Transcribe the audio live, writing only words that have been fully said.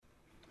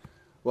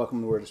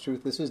Welcome to Word of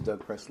Truth. This is Doug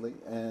Presley,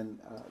 and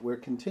we're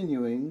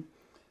continuing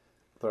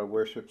with our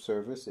worship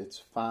service. It's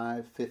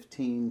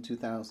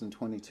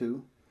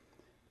 5/15/2022,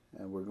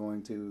 and we're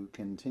going to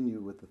continue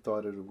with the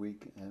thought of the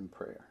week and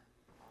prayer.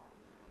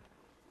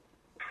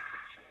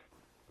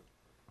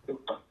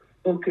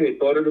 Okay,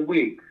 thought of the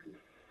week.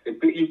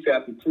 Ephesians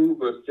chapter 2,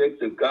 verse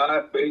 6, that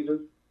God raised us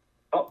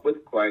up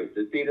with Christ,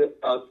 and seated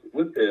us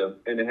with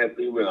him in the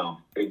heavenly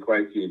realm in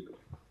Christ Jesus.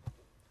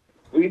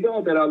 We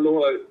know that our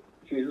Lord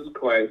Jesus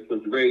Christ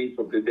was raised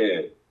from the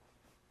dead.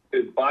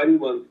 His body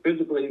was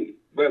physically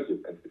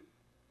resurrected.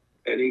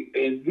 And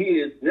he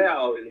is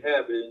now in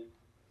heaven,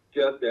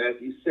 just as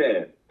he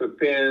said,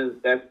 preparing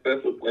that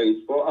special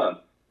place for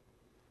us.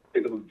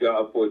 Take up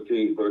John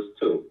 14, verse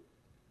 2.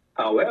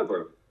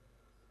 However,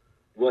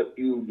 what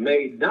you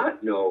may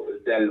not know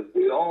is that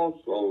we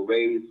also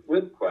raised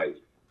with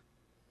Christ.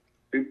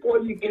 Before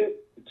you get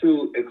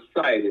too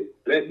excited,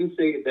 let me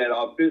say that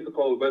our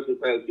physical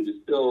resurrection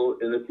is still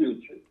in the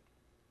future.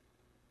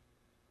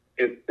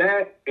 If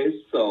that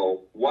is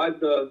so, why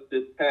does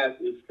this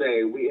passage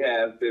say we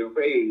have been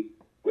raised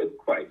with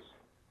Christ?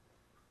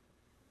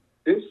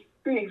 This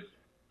speaks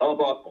of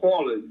our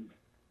calling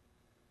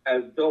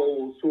as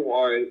those who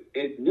are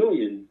in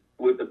union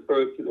with the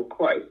person of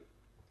Christ.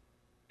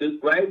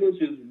 This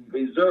language is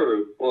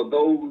reserved for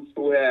those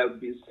who have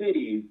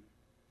received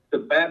the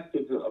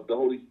baptism of the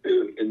Holy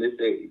Spirit in this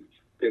age.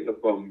 Taken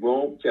from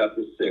Rome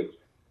chapter 6.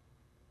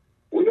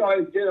 We are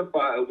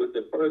identified with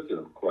the person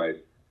of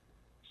Christ,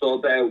 so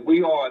that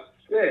we are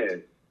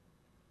said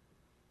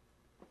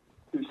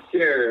to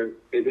share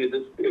in his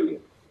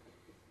experience.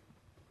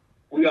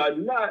 We are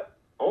not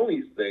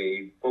only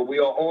saved, but we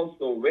are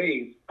also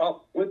raised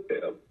up with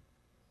him.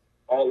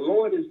 Our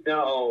Lord is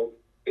now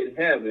in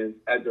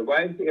heaven at the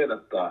right hand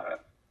of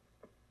God.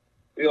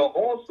 We are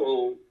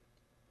also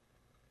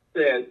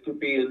said to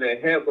be in the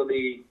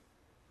heavenly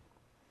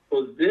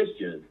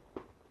position,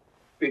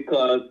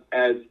 because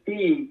as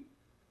he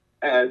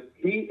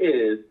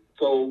is,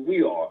 so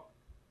we are.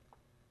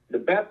 The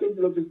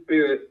baptism of the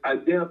Spirit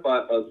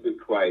identifies us with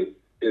Christ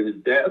in his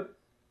death,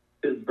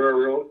 his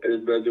burial, and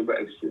his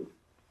resurrection.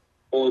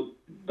 Or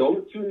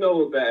don't you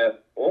know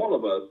that all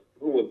of us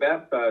who were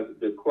baptized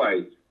into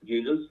Christ,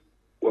 Jesus,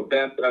 were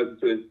baptized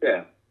into his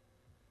death?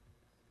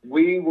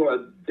 We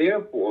were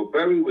therefore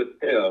buried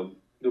with him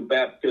through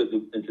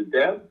baptism into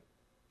death,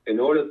 in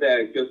order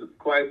that just as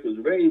Christ was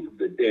raised from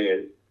the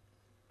dead,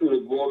 through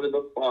the glory of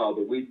the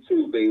Father, we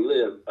too may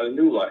live a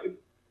new life.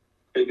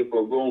 Taken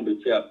from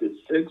Romans chapter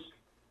 6,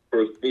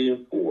 verse 3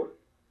 and 4.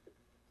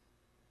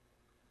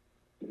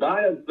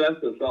 God has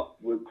blessed us up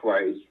with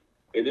Christ,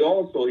 and he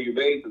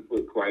raised us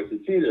with Christ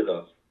and seated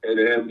us in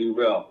the heavenly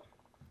realm.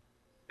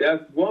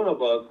 That's all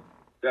of us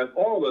that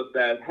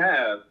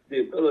have the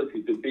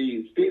ability to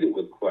be seated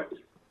with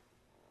Christ.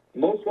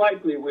 Most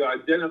likely we are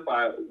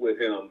identified with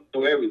him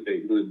through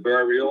everything, through his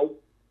burial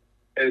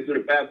and through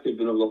the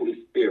baptism of the Holy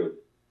Spirit.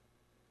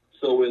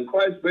 So when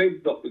Christ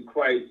raised us up with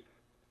Christ,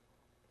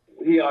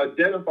 he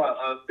identified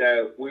us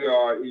that we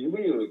are in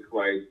union with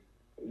Christ,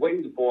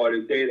 waiting for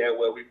the day that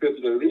when we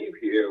physically leave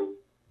here,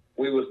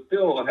 we will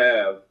still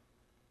have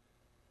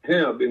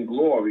him in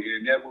glory,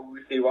 and that will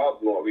receive our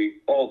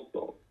glory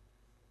also.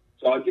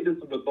 So I'll get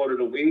into the thought of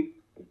the week,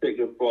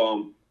 taken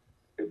from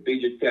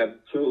Ephesians chapter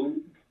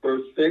 2,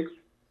 verse 6.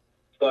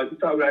 So I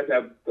just would like to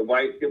have the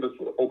wife give us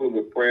open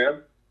with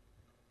prayer.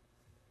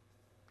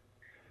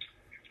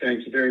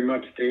 Thank you very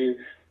much, Dave.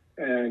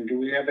 And do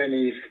we have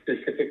any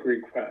specific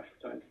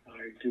requests? I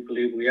do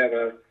believe we have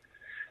a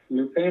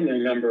new family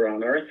member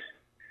on Earth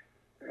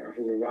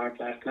who arrived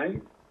last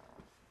night.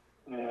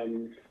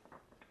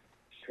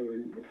 So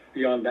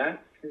beyond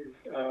that,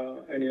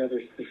 any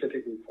other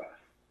specific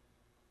requests?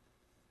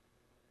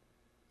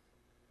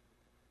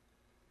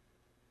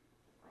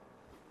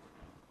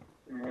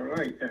 All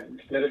right,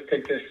 then. Let us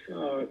take this,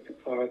 our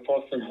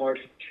thoughts and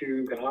hearts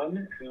to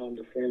God on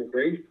the throne of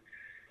grace,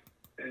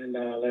 and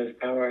let us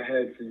bow our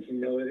heads in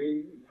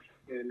humility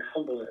and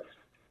humbleness.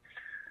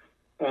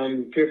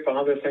 Dear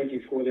Father, thank you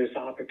for this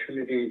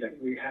opportunity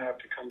that we have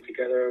to come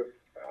together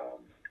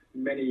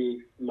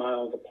many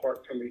miles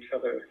apart from each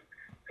other,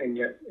 and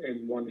yet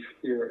in one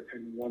spirit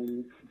and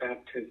one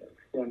baptism,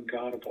 one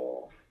God of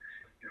all,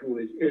 who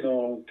is in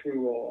all,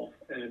 through all,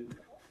 and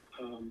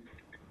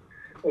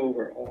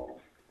over all.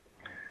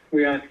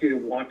 We ask you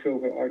to watch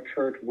over our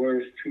church,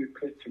 Word of Truth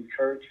Christian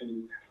Church,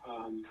 and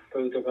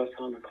those of us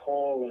on the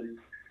call, and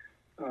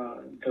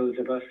those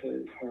of us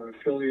that are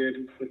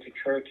affiliated with the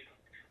church.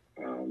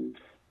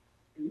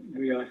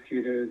 We ask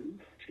you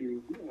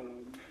to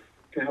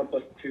help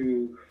us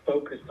to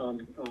focus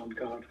on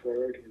God's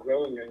Word and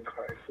growing in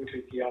Christ, which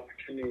is the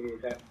opportunity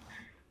that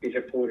is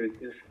afforded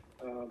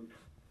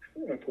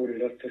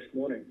us this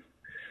morning.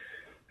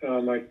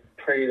 I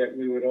pray that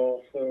we would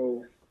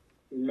also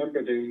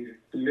remember the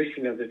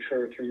mission of the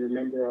church and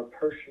remember our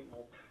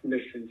personal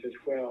missions as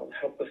well.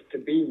 Help us to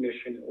be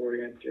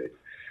mission-oriented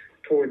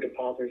toward the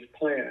Father's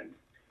plan.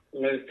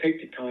 And let us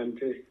take the time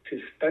to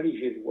study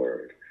his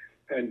word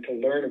and to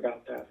learn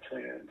about that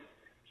plan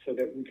so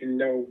that we can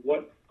know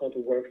what are the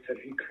works that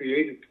he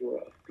created for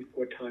us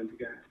before time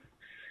began.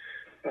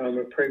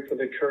 I pray for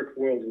the church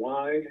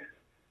worldwide.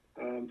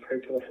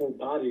 Pray for the whole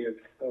body of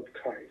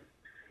Christ.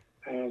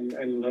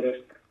 And let us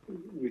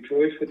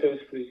rejoice with those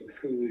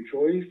who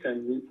rejoice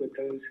and weep with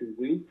those who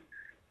weep.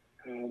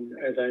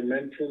 As I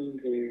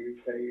mentioned, there's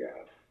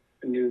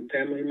a new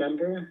family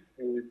member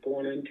who was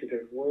born into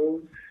the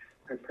world.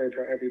 I pray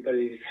for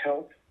everybody's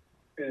health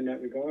in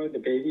that regard, the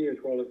baby as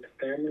well as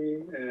the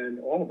family and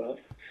all of us.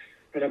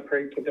 And I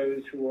pray for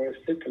those who are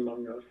sick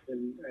among us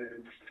and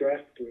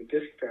stressed or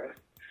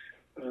distressed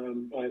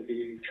by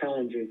the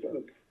challenges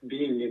of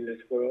being in this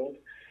world.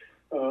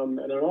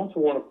 And I also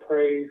want to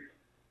pray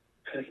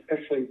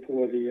especially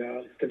for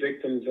the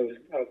victims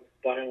of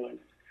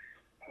violence.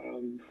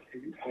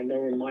 I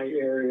know in my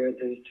area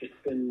there's just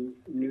been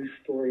news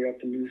story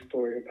after news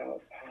story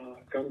about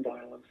gun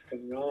violence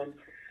going on.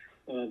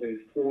 There's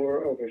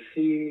war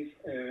overseas,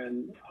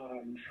 and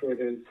I'm sure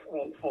there's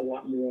a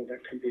lot more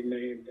that can be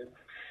named.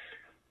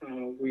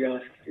 And we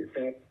ask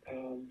that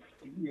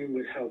you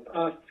would help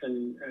us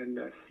and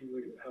that you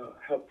would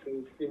help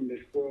those in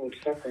this world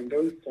suffering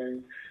those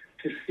things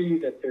to see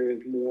that there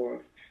is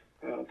more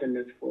than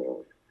this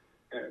world,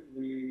 that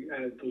we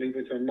as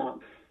believers are not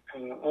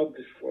of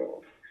this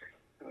world.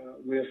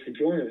 We are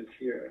sojourners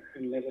here,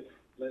 and let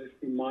us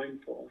be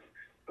mindful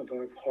of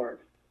our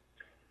part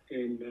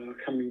in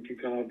coming to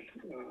God,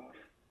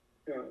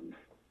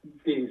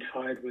 being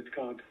tied with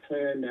God's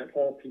plan that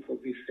all people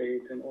be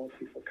saved and all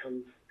people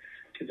come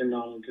to the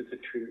knowledge of the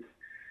truth.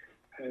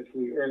 As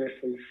we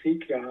earnestly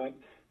seek God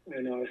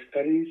in our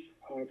studies,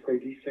 I pray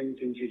these things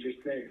in Jesus'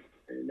 name.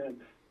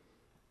 Amen.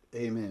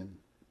 Amen.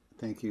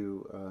 Thank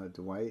you,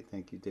 Dwight.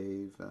 Thank you,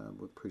 Dave.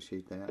 We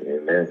appreciate that.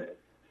 Amen.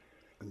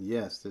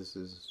 Yes, this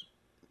is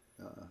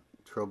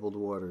troubled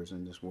waters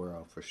in this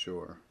world for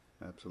sure.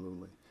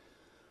 Absolutely.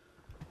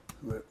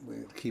 We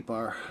keep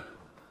our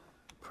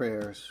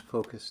prayers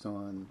focused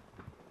on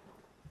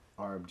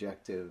our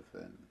objective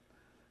and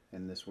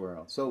in this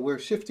world. So we're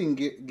shifting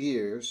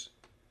gears,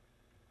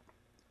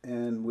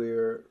 and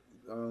we're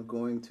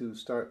going to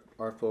start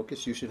our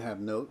focus. You should have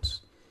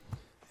notes,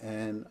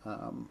 and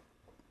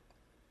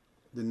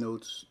the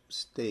notes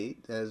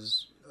state,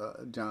 as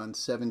John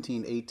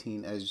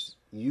 17:18, as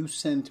you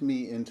sent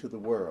me into the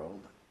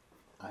world,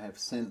 I have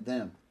sent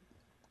them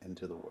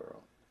into the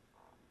world.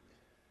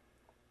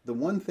 The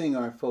one thing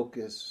our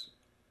focus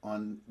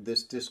on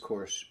this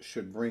discourse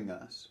should bring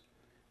us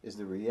is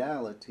the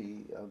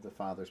reality of the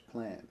Father's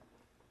plan.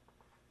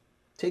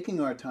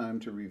 Taking our time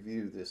to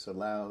review this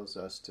allows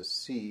us to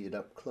see it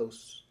up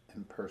close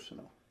and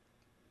personal.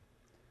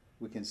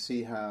 We can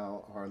see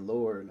how our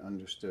Lord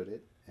understood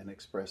it and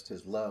expressed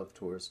his love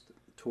towards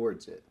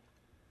it.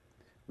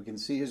 We can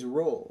see his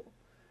role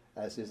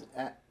as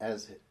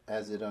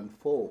it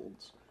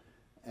unfolds,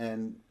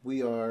 and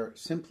we are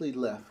simply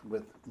left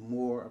with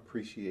more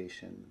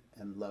appreciation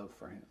and love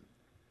for him.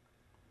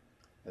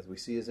 As we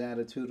see his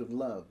attitude of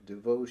love,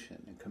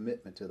 devotion, and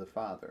commitment to the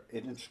Father,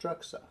 it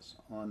instructs us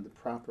on the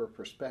proper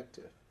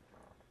perspective.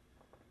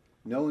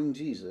 Knowing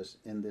Jesus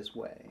in this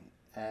way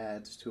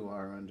adds to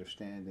our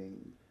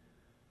understanding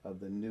of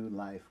the new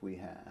life we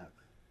have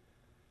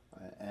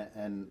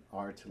and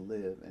are to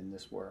live in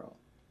this world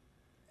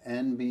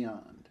and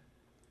beyond.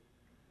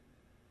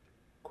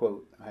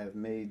 Quote, I have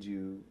made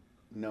you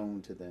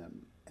known to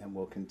them and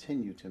will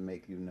continue to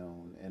make you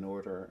known in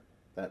order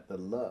that the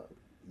love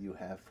you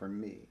have for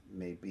me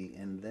may be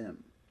in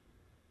them,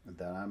 and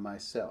that I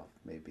myself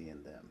may be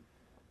in them.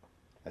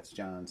 That's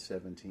John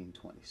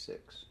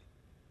 17:26.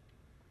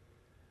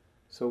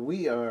 So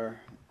we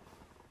are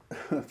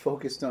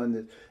focused on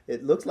this.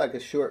 It looks like a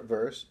short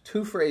verse.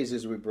 2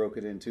 phrases we broke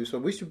it into, so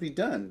we should be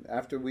done.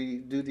 After we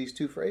do these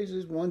 2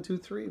 phrases, 1, 2,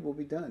 3, we'll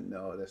be done.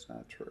 No, that's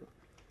not true.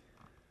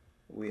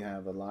 We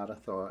have a lot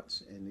of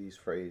thoughts in these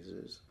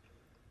phrases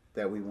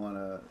that we want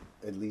to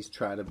at least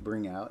try to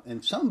bring out,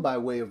 and some by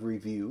way of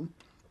review,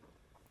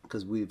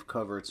 because we've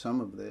covered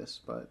some of this,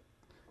 but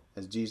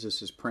as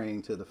Jesus is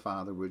praying to the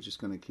Father, we're just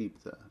going to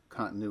keep the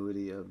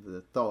continuity of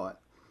the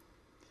thought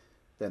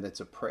that it's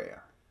a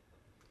prayer.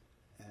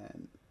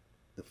 And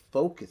the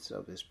focus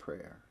of his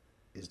prayer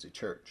is the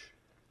church.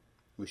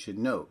 We should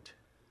note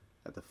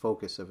that the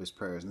focus of his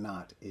prayer is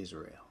not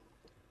Israel.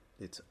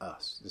 It's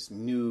us, this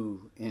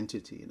new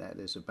entity that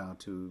is about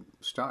to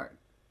start.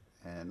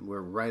 And we're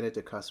right at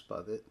the cusp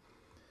of it,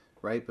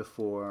 right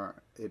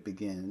before it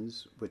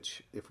begins,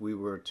 which if we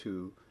were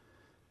to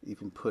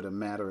even put a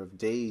matter of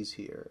days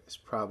here, it's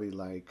probably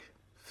like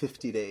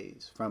 50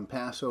 days. From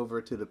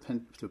Passover to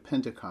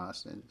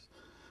Pentecost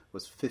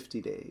was 50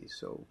 days.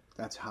 So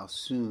that's how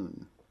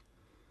soon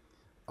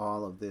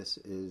all of this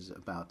is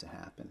about to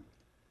happen.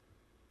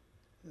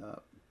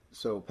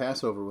 So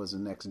Passover was the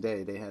next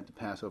day. They had the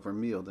Passover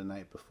meal the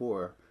night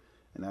before,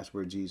 and that's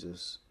where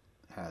Jesus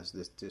has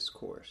this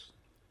discourse.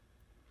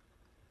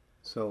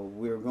 So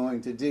we're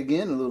going to dig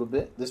in a little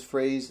bit. This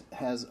phrase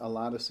has a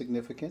lot of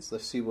significance.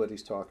 Let's see what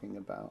he's talking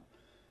about.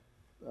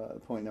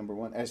 Point number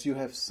 1. As you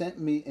have sent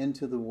me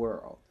into the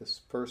world,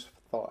 this first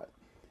thought,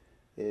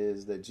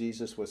 is that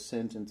Jesus was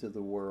sent into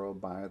the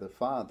world by the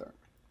Father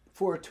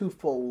for a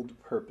twofold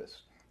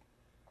purpose.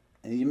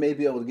 And you may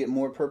be able to get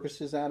more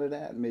purposes out of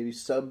that, maybe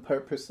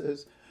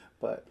sub-purposes,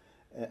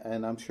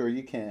 and I'm sure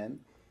you can.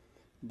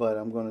 But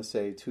I'm going to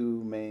say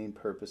two main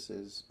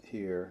purposes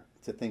here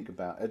to think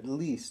about, at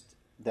least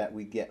that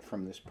we get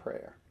from this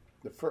prayer.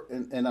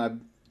 And I've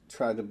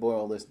tried to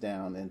boil this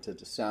down into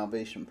the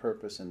salvation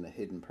purpose and the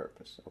hidden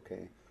purpose,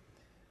 okay?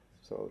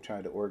 So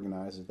try to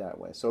organize it that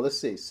way. So let's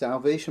see.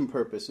 Salvation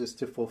purpose is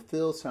to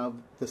fulfill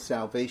the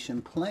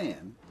salvation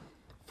plan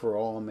for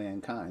all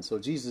mankind. So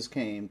Jesus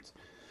came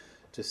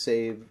to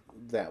save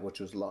that which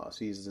was lost.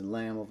 He's the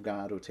Lamb of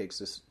God who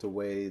takes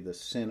away the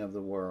sin of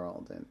the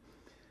world. And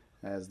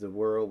as the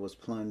world was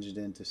plunged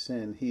into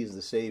sin, he's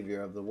the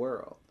Savior of the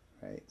world,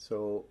 right?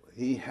 So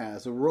he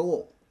has a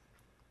role.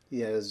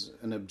 He has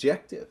an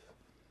objective.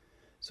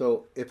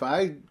 So if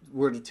I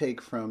were to take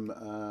from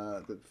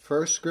the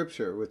first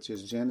scripture, which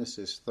is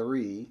Genesis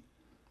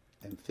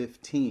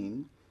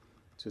 3:15,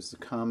 which is the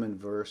common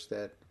verse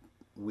that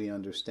we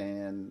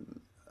understand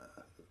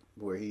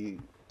where he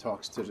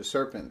talks to the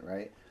serpent,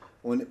 right?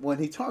 When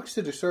he talks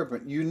to the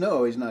serpent, you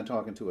know he's not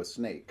talking to a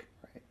snake,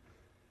 right?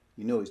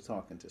 You know he's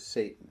talking to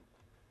Satan.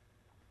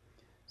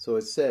 So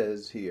it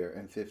says here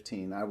in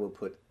 15, I will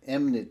put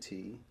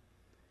enmity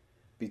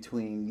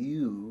between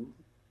you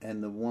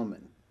and the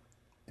woman,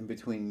 and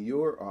between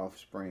your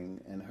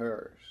offspring and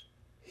hers.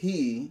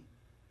 He,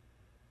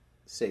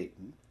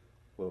 Satan,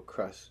 will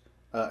crush,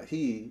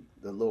 he,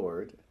 the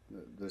Lord,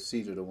 the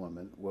seed of the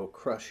woman, will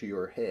crush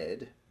your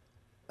head,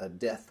 a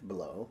death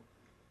blow,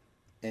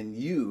 and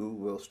you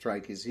will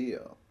strike his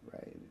heel,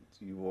 right?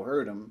 You will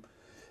hurt him.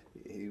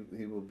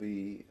 He will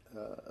be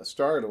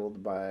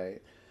startled by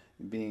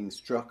being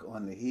struck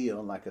on the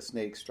heel like a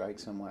snake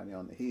strikes somebody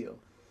on the heel,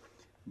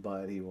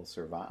 but he will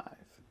survive.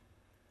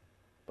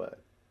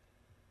 But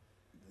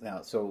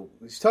now, so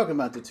he's talking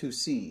about the two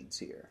seeds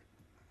here.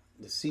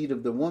 The seed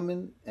of the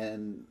woman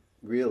and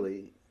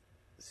really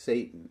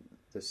Satan,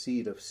 the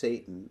seed of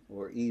Satan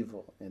or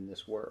evil in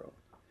this world.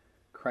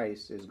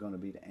 Christ is going to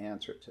be the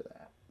answer to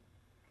that.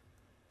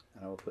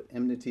 And I will put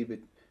enmity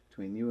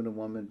between you and the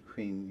woman,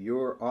 between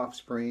your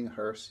offspring,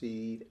 her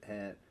seed,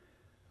 and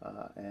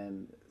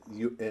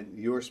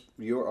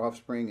your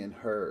offspring and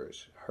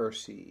hers, her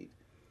seed.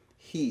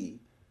 He,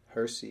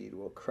 her seed,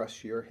 will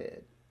crush your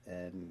head,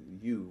 and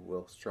you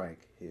will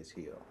strike his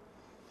heel.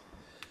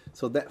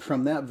 So that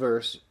from that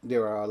verse,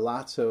 there are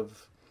lots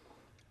of,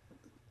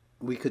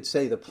 we could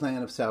say the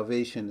plan of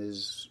salvation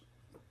is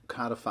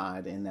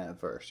codified in that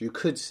verse. You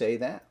could say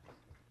that,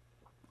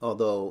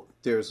 although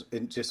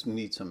it just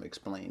needs some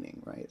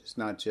explaining, right? It's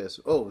not just,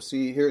 oh,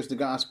 see, here's the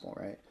gospel,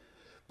 right?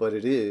 But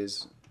it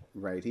is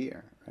right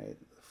here, right?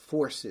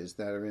 Forces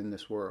that are in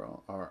this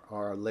world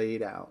are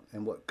laid out,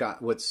 and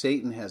what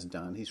Satan has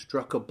done, he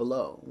struck a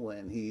blow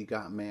when he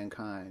got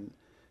mankind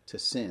to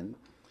sin,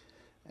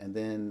 and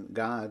then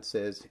God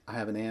says, I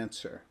have an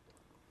answer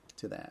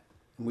to that.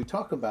 And we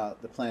talk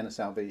about the plan of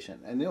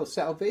salvation, and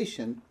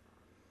salvation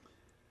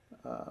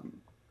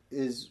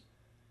is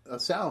a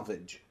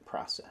salvage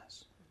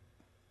process,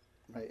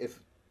 right? If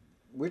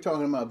we're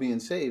talking about being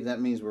saved,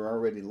 that means we're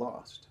already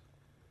lost.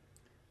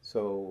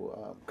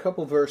 So a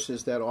couple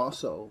verses that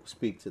also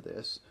speak to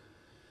this.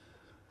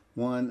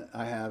 One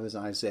I have is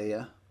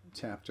Isaiah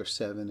chapter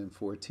 7 and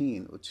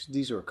 14, which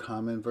these are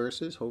common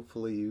verses.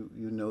 Hopefully you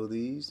know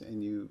these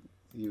and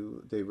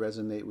they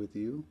resonate with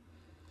you.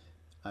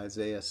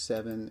 Isaiah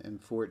 7 and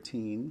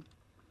 14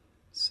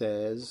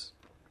 says,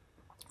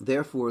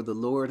 therefore the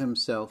Lord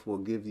himself will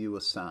give you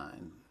a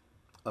sign.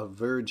 A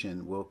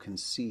virgin will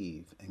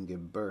conceive and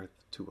give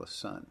birth to a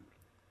son,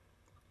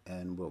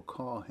 and will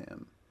call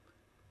him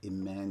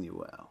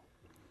Emmanuel.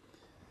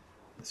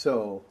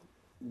 So,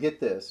 get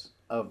this,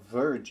 a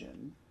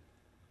virgin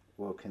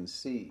will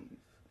conceive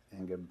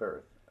and give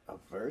birth. A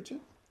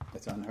virgin?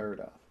 It's unheard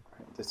of.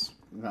 Right? It's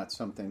not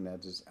something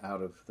that is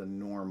out of the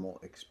normal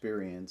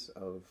experience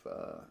of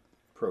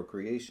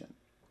procreation.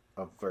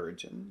 A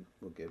virgin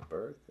will give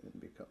birth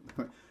and become...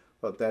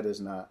 Well,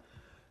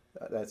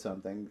 that's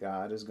something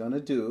God is going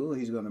to do.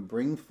 He's going to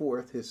bring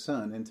forth his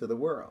son into the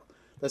world.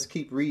 Let's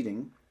keep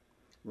reading.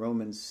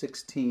 Romans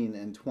 16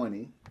 and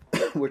 20.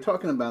 We're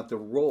talking about the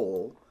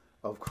role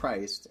of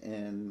Christ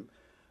in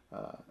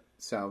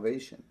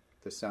salvation,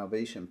 the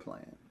salvation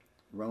plan.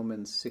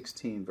 Romans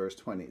 16, verse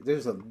 20.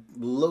 There's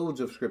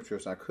loads of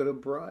scriptures I could have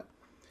brought.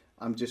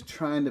 I'm just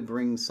trying to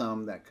bring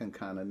some that can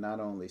kind of not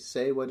only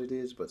say what it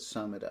is, but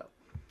sum it up.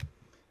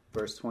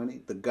 Verse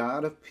 20, the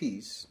God of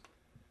peace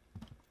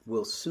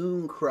will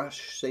soon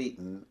crush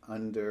Satan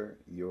under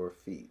your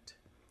feet.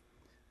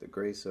 The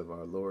grace of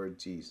our Lord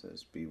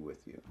Jesus be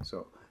with you.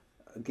 So,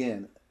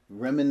 again,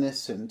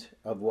 reminiscent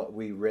of what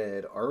we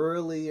read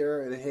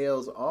earlier, it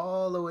hails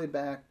all the way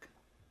back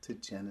to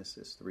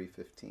Genesis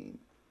 3:15.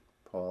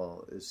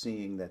 Paul is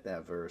seeing that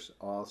verse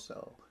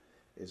also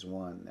is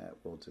one that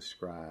will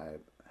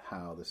describe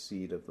how the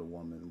seed of the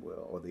woman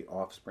will, or the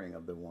offspring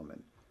of the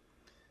woman,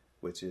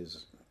 which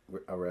is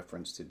a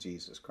reference to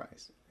Jesus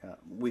Christ.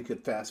 We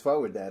could fast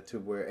forward that to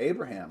where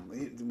Abraham,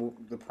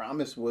 the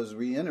promise was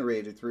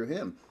reiterated through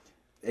him.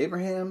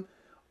 Abraham,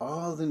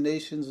 all the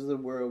nations of the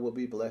world will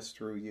be blessed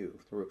through you,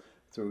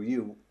 through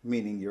you,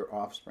 meaning your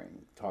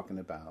offspring, talking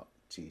about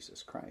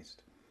Jesus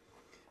Christ.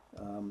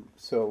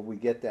 So we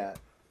get that.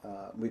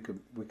 We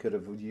could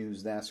have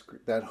used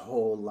that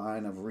whole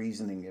line of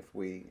reasoning if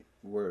we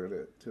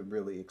were to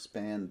really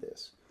expand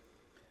this.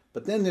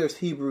 But then there's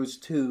Hebrews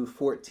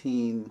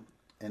 2:14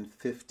 and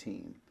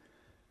 15.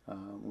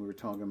 We were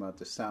talking about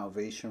the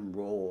salvation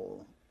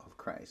role of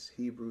Christ.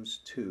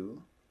 Hebrews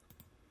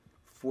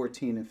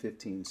 2:14 and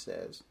 15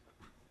 says,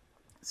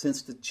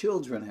 "Since the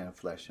children have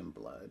flesh and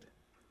blood,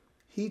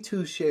 he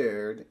too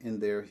shared in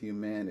their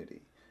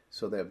humanity,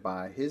 so that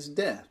by his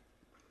death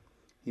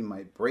he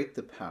might break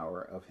the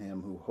power of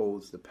him who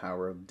holds the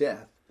power of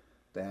death,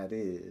 that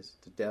is,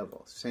 the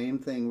devil." Same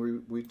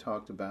thing we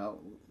talked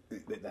about.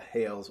 It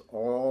hails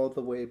all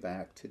the way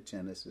back to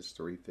Genesis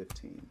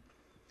 3:15.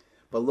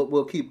 But look,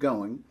 we'll keep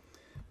going.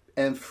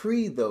 "And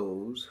free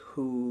those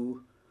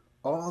who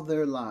all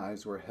their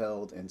lives were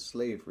held in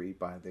slavery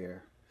by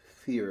their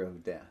fear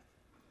of death.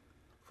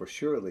 For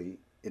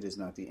surely it is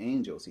not the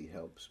angels he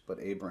helps, but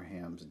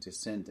Abraham's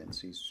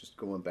descendants." He's just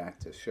going back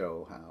to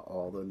show how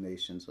all the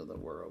nations of the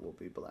world will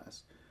be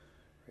blessed.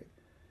 Right?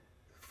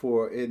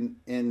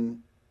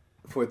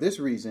 For this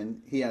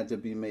reason, he had to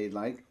be made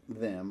like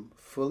them,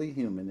 fully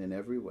human in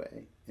every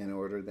way, in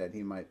order that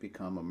he might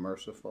become a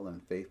merciful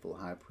and faithful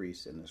high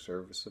priest in the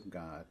service of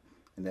God,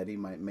 and that he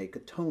might make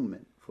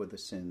atonement for the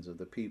sins of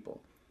the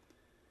people.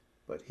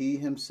 But he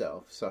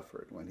himself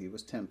suffered when he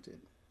was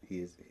tempted.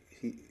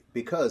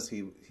 Because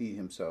he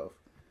himself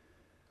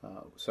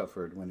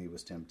suffered when he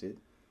was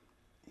tempted,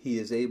 he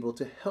is able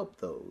to help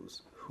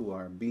those who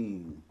are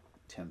being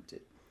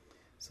tempted.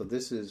 So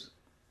this is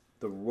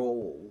the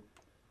role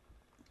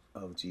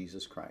of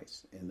Jesus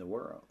Christ in the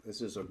world.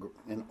 This is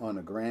on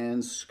a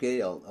grand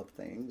scale of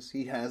things.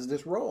 He has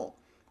this role.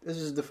 This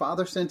is the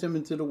Father sent him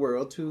into the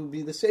world to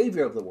be the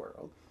Savior of the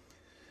world.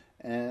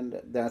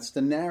 And that's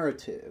the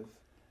narrative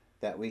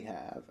that we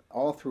have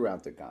all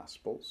throughout the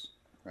Gospels,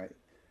 right?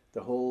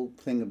 The whole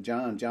thing of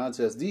John. John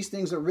says, "These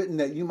things are written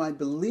that you might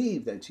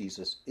believe that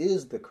Jesus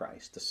is the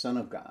Christ, the Son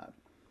of God,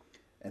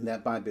 and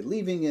that by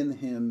believing in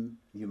him,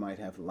 you might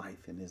have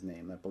life in his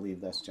name." I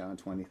believe that's John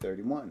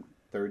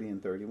 30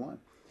 and 31.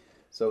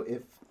 So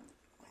if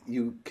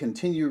you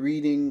continue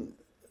reading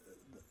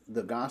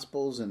the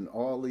Gospels and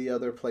all the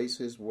other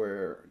places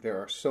where there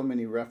are so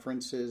many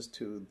references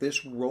to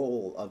this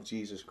role of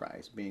Jesus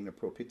Christ being a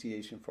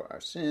propitiation for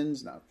our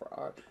sins, not for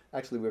our...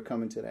 Actually, we're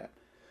coming to that.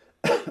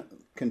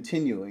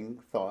 Continuing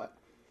thought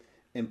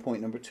in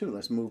point number 2.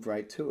 Let's move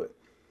right to it.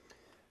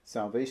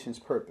 Salvation's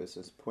purpose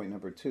is point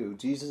number 2.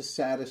 Jesus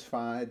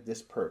satisfied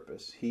this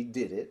purpose. He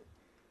did it.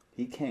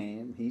 He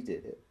came, he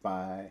did it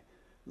by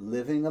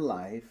living a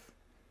life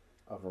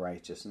of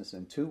righteousness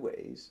in 2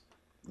 ways.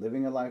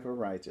 Living a life of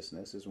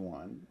righteousness is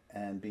 1,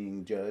 and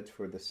being judged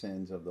for the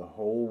sins of the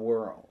whole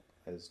world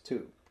as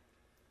 2.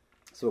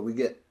 So we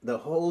get the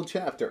whole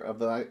chapter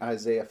of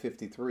Isaiah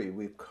 53.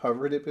 We've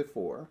covered it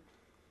before.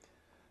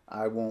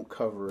 I won't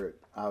cover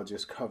it. I'll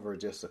just cover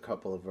just a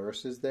couple of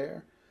verses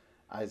there.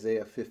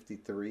 Isaiah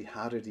 53,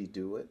 how did he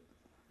do it?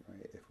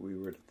 Right, if we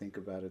were to think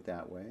about it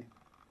that way.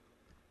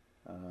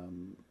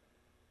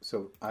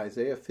 So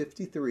Isaiah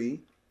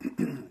 53,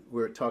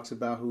 where it talks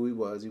about who he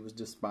was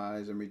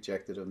despised and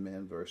rejected of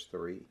men, verse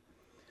 3.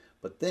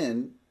 But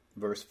then,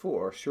 verse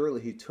 4,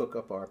 "Surely he took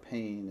up our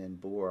pain and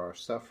bore our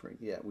suffering,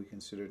 yet we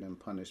considered him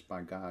punished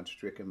by God,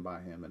 stricken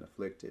by him and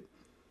afflicted.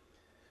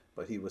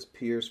 But he was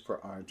pierced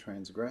for our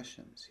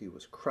transgressions. He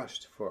was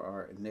crushed for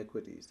our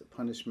iniquities. The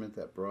punishment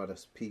that brought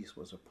us peace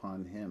was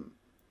on him.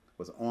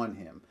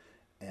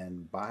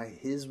 And by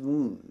his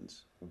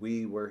wounds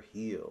we were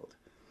healed."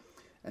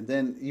 And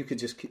then you could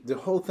just keep, the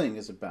whole thing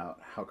is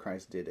about how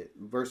Christ did it.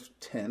 Verse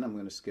 10, I'm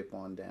going to skip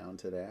on down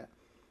to that.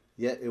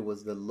 "Yet it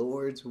was the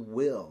Lord's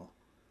will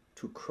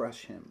to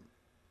crush him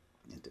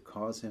and to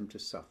cause him to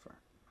suffer.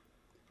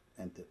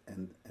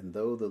 And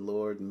though the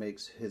Lord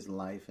makes his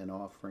life an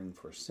offering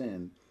for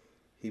sin,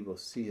 he will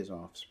see his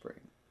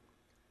offspring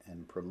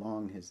and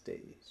prolong his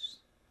days.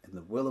 And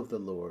the will of the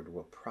Lord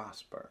will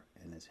prosper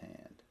in his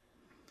hand."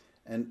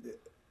 And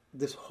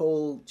this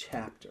whole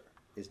chapter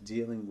is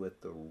dealing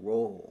with the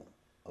role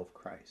of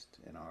Christ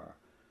in our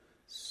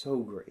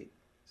so great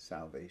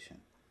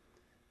salvation.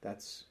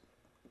 That's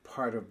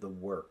part of the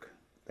work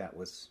that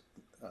was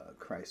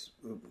Christ,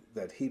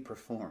 that he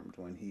performed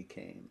when he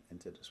came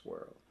into this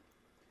world.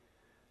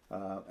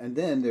 And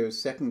then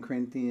there's 2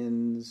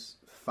 Corinthians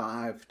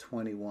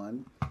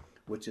 5:21,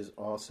 which is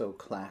also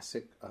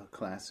a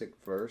classic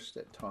verse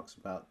that talks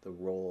about the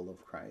role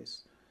of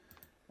Christ.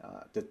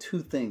 The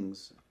 2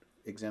 things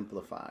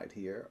exemplified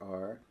here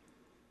are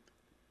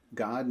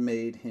God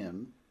made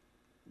him,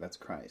 that's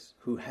Christ,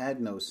 who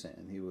had no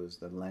sin. He was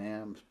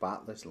the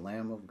spotless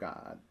Lamb of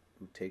God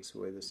who takes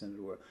away the sin of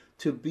the world,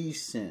 to be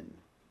sin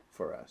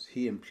for us.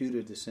 He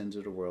imputed the sins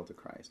of the world to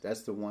Christ.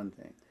 That's the one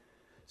thing.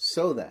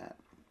 So that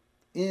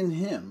in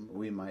him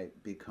we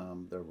might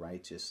become the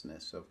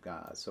righteousness of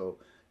God. So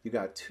you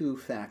got two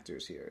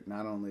factors here.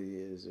 Not only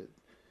is it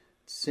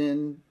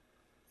sin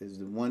is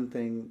the one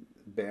thing,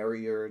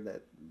 barrier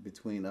that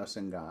between us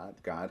and God.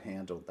 God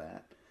handled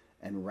that.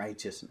 And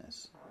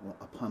righteousness.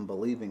 Upon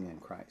believing in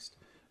Christ,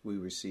 we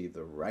receive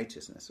the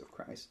righteousness of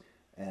Christ.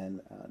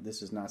 And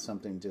this is not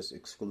something just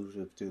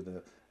exclusive to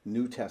the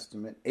New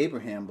Testament.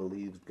 Abraham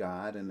believed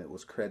God, and it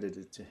was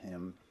credited to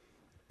him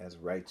as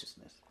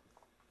righteousness.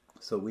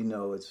 So we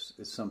know it's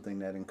something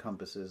that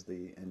encompasses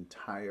the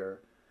entire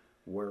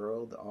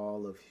world,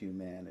 all of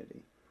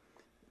humanity.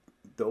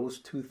 Those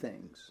two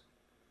things,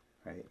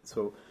 right?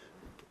 So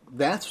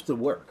that's the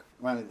work.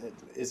 Right?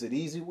 Is it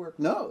easy work?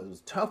 No, it was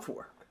tough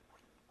work.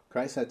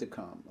 Christ had to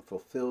come,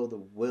 fulfill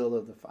the will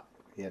of the Father.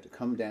 He had to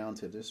come down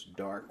to this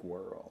dark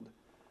world.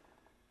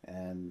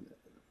 And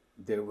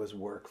there was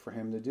work for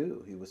him to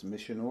do. He was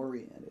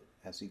mission-oriented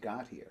as he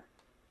got here.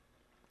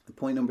 And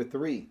point number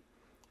 3,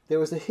 there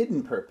was a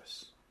hidden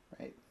purpose,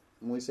 right?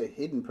 When we say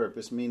hidden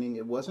purpose, meaning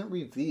it wasn't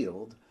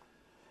revealed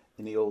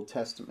in the Old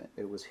Testament.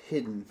 It was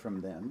hidden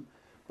from them.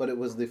 But it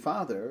was the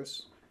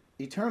Father's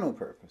eternal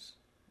purpose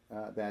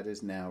that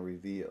is now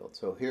revealed.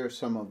 So here's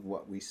some of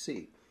what we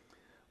see.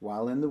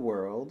 While in the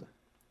world,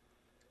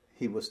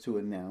 he was to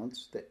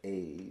announce the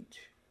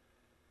age,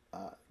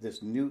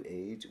 this new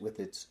age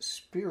with its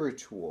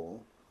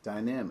spiritual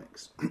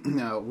dynamics.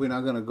 Now, we're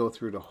not going to go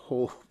through the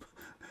whole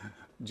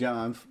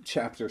John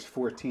chapters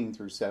 14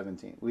 through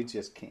 17. We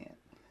just can't.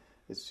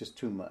 It's just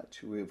too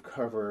much. We've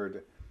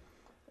covered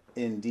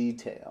in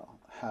detail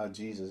how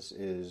Jesus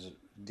is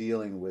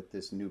dealing with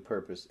this new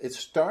purpose. It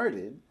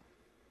started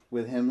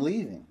with him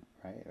leaving,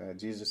 right?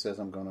 Jesus says,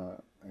 I'm gonna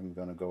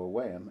go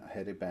away. I'm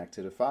headed back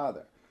to the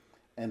Father.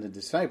 And the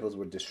disciples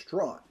were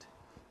distraught.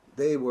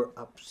 They were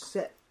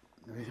upset.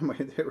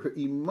 They were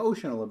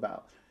emotional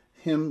about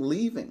him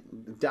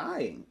leaving,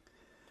 dying.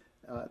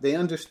 They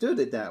understood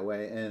it that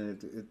way,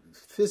 and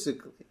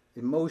physically,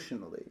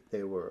 emotionally,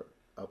 they were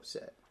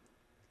upset.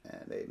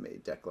 And they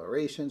made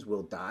declarations,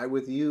 we'll die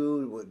with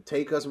you, we'll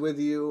take us with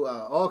you,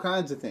 all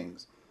kinds of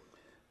things.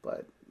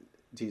 But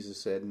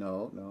Jesus said,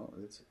 no.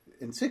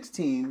 In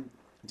 16,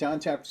 John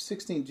chapter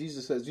 16,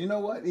 Jesus says, you know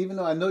what? Even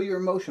though I know you're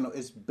emotional,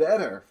 it's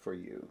better for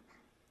you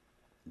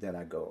that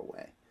I go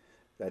away.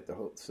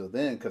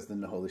 Because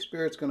then the Holy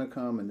Spirit's going to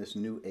come, and this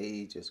new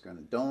age is going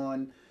to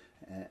dawn,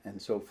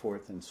 and so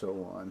forth and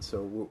so on.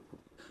 So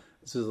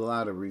this is a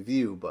lot of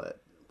review,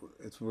 but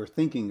we're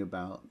thinking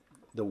about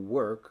the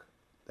work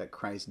that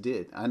Christ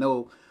did. I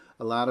know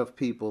a lot of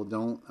people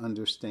don't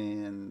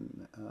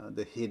understand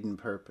the hidden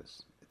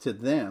purpose. To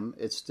them,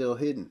 it's still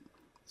hidden.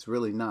 It's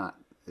really not.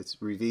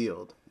 It's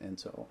revealed. And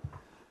so,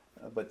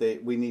 but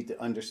we need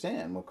to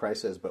understand what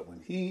Christ says. But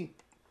when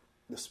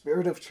the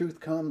Spirit of truth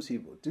comes, he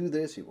will do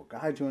this. He will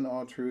guide you in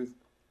all truth.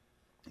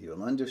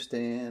 You'll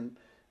understand.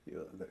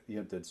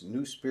 There's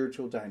new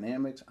spiritual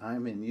dynamics.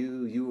 I'm in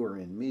you. You are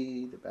in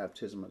me. The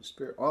baptism of the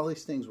Spirit. All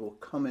these things will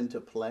come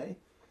into play.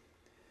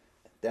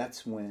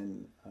 That's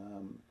when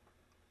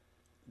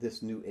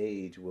this new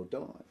age will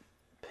dawn.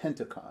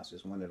 Pentecost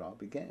is when it all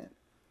began.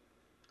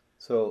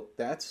 So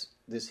that's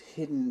this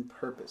hidden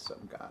purpose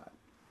of God.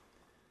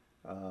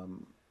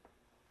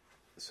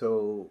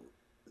 So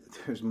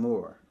there's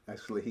more.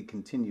 Actually, he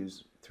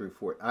continues through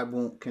 4. I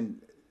won't,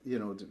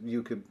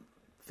 you could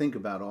think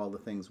about all the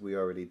things we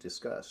already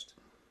discussed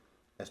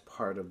as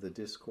part of the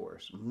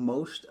discourse.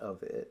 Most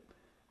of it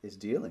is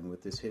dealing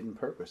with this hidden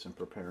purpose and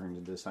preparing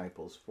the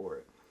disciples for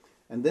it.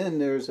 And then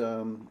there's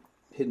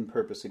hidden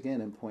purpose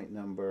again in point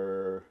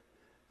number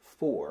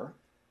 4,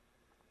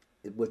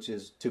 which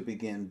is to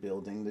begin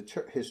building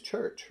his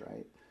church,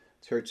 right?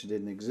 Church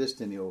didn't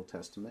exist in the Old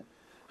Testament.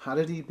 How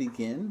did he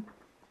begin?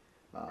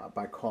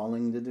 By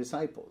calling the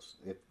disciples.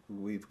 If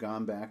we've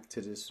gone back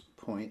to this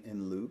point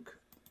in Luke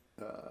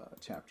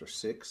chapter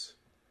 6,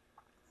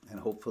 and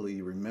hopefully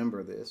you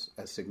remember this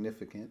as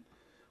significant,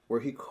 where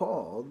he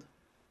called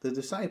the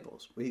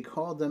disciples. He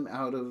called them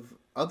out of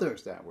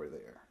others that were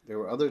there. There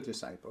were other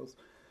disciples.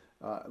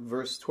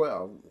 Verse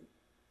 12,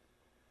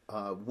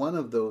 one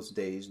of those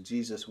days,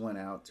 Jesus went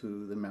out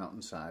to the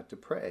mountainside to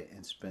pray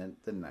and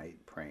spent the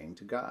night praying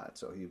to God.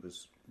 So he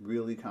was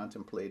really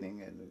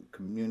contemplating and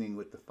communing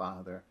with the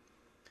Father.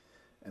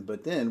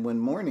 But then when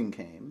morning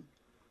came,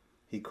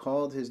 he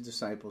called his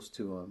disciples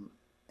to him.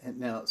 And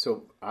now,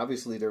 so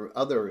obviously there were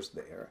others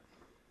there,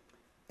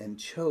 and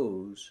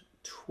chose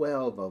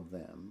 12 of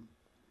them,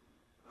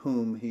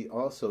 whom he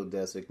also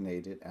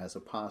designated as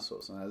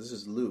apostles. Now, this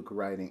is Luke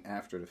writing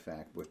after the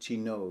fact, which he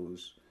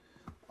knows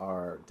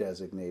are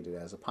designated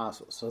as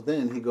apostles. So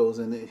then he goes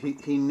and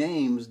he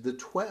names the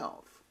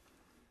 12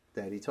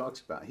 that he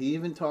talks about. He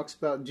even talks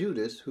about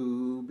Judas,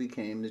 who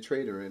became the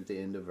traitor at the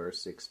end of verse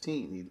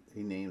 16.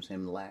 He names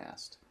him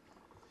last.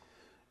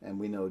 And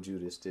we know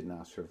Judas did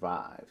not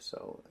survive,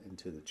 so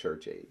into the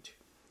church age.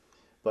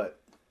 But,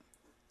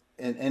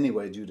 and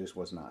anyway, Judas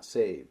was not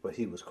saved, but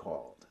he was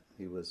called.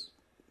 He was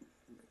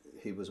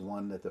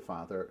one that the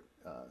Father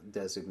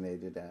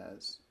designated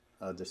as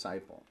a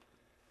disciple.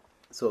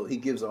 So he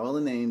gives all the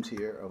names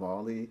here of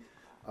all the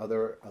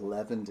other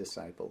 11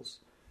 disciples.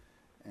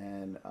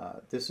 And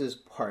this is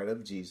part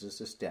of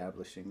Jesus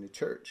establishing the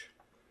church.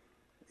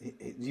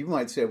 You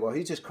might say, well,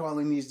 he's just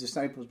calling these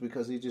disciples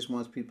because he just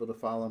wants people to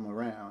follow him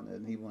around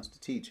and he wants to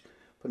teach.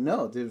 But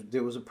no,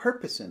 there was a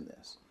purpose in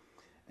this.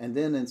 And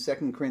then in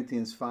 2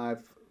 Corinthians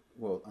 5,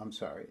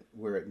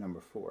 we're at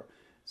number 4.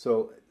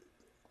 So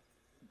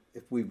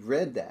if we've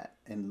read that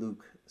in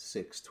Luke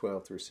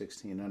 6:12 through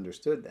 16,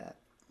 understood that,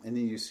 and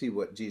then you see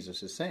what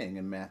Jesus is saying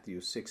in Matthew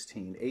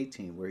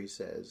 16:18, where he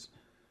says,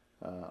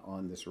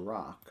 on this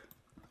rock,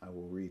 I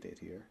will read it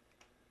here,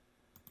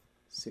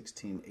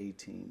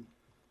 16:18.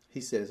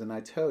 He says, and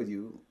I tell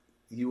you,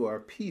 you are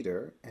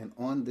Peter, and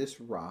on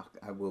this rock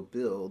I will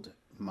build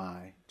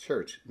my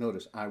church.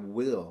 Notice, I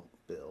will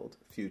build,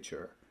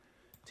 future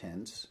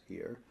tense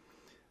here,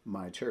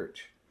 my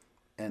church.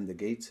 And the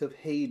gates of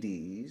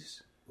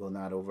Hades will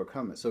not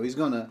overcome it. So he's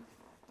gonna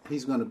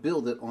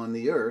build it on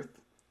the earth,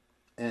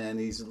 and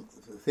he's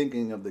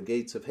thinking of the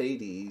gates of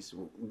Hades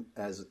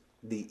as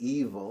the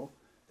evil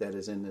that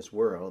is in this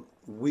world.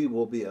 We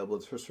will be able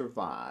to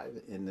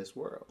survive in this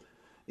world.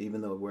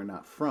 Even though we're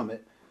not from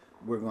it,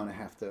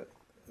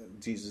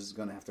 Jesus is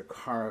going to have to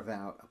carve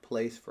out a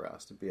place for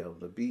us to be able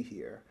to be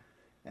here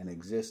and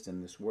exist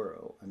in this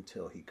world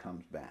until he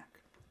comes back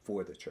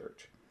for the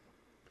church.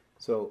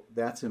 So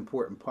that's an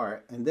important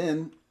part. And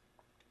then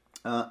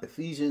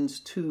Ephesians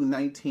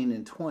 2:19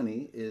 and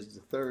 20 is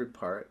the third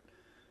part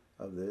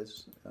of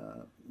this,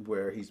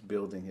 where he's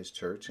building his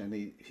church. And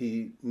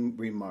he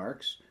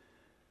remarks,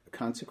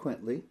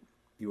 consequently,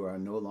 you are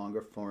no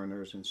longer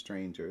foreigners and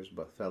strangers,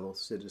 but fellow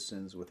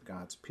citizens with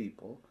God's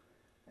people,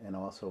 and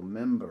also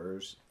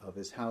members of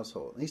his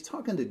household. And he's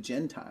talking to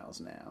Gentiles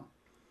now,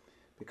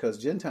 because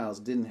Gentiles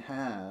didn't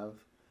have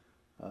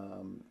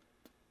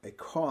a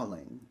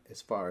calling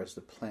as far as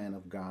the plan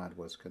of God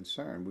was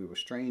concerned. We were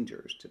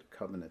strangers to the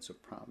covenants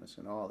of promise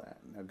and all that.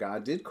 Now,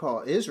 God did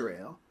call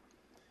Israel,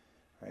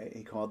 right?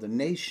 He called the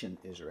nation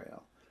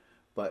Israel,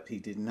 but he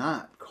did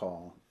not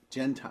call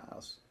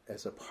Gentiles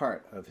as a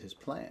part of his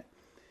plan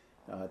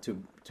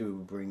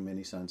to bring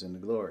many sons into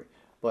glory.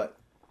 But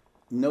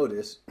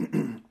notice,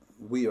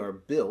 we are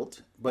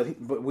built, but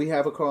we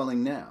have a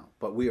calling now.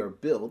 But we are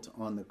built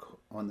on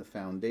the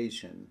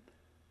foundation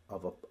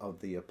of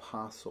the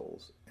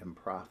apostles and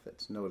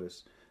prophets.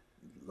 Notice,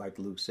 like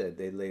Luke said,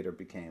 they later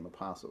became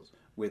apostles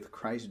with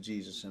Christ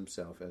Jesus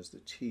himself as the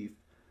chief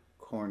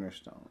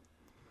cornerstone.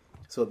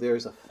 So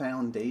there's a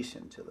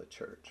foundation to the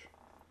church.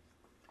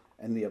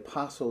 And the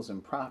apostles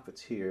and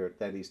prophets here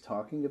that he's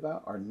talking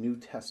about are New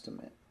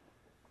Testament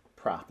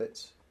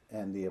prophets,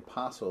 and the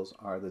apostles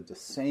are the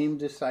same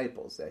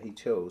disciples that he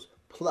chose,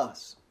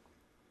 plus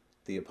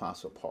the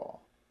apostle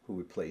Paul, who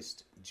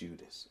replaced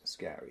Judas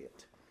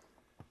Iscariot.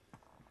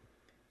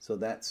 So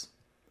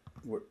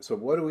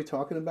what are we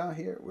talking about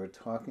here? We're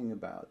talking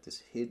about this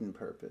hidden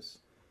purpose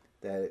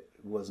that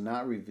was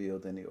not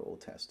revealed in the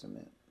Old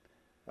Testament.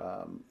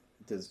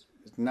 It's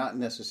not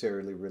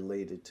necessarily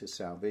related to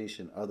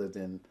salvation, other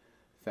than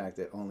the fact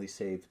that only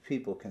saved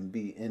people can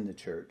be in the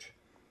church.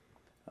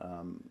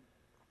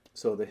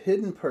 So the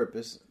hidden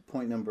purpose,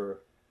 point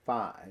number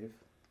 5,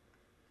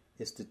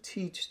 is to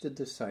teach the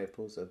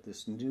disciples of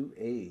this new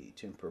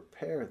age and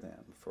prepare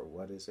them for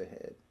what is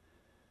ahead.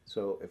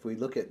 So if we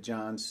look at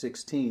John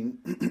 16,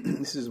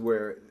 this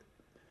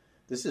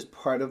is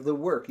part of the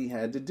work he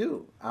had to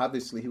do.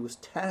 Obviously, he was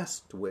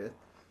tasked with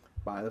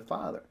by the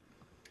Father.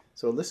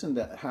 So listen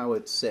to how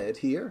it's said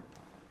here.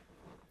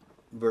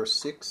 Verse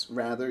 6,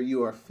 rather,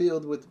 you are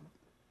filled with...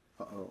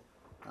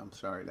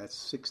 that's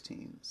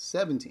 16.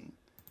 17.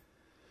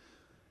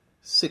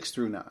 6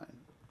 through 9.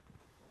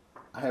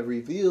 I have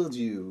revealed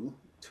you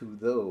to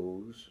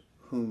those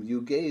whom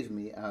you gave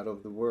me out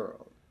of the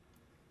world.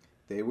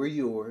 They were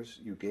yours,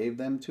 you gave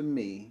them to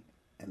me,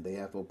 and they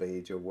have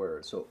obeyed your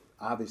word. So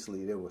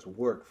obviously there was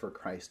work for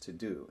Christ to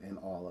do in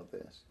all of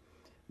this.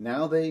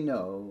 Now they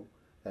know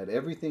that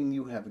everything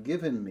you have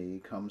given me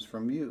comes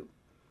from you.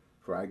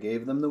 For I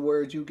gave them the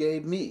words you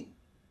gave me,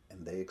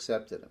 and they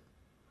accepted them.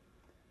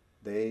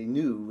 They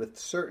knew with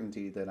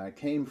certainty that I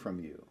came from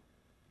you,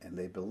 and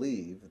they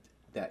believed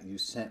that you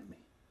sent me.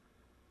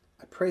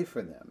 I pray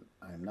for them.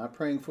 I am not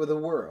praying for the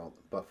world,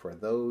 but for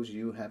those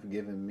you have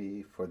given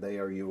me, for they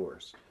are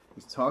yours.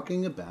 He's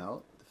talking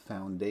about the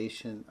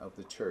foundation of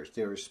the church.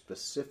 There is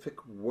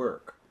specific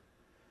work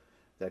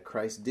that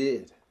Christ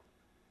did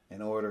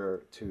in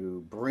order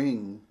to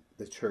bring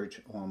the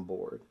church on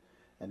board.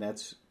 And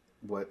that's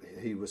what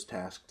he was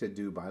tasked to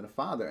do by the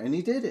Father. And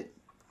he did it.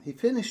 He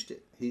finished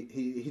it.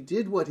 He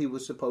did what he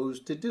was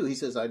supposed to do. He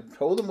says, I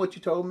told them what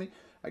you told me.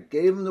 I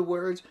gave them the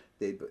words.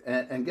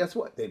 And guess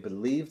what? They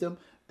believed them.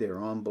 They're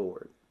on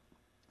board.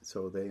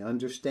 So they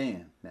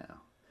understand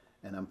now.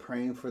 And I'm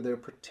praying for their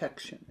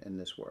protection in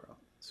this world.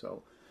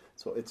 So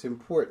it's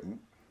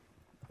important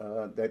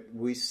that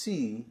we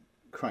see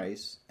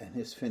Christ and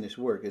his finished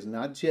work is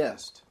not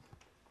just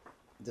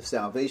the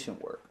salvation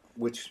work,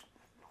 which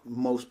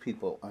most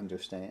people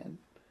understand,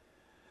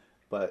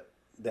 but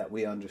that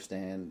we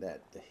understand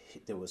that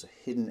there was a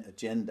hidden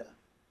agenda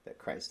that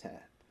Christ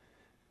had.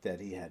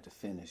 that he had to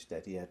finish,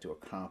 that he had to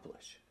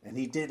accomplish. And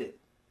he did it.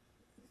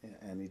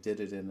 And he did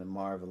it in a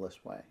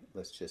marvelous way,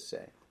 let's just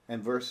say.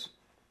 And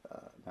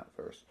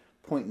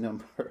point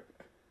number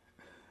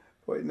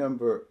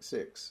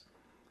 6,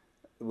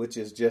 which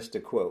is just a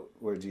quote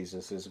where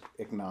Jesus is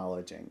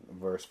acknowledging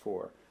verse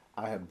 4.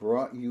 I have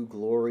brought you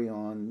glory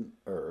on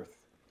earth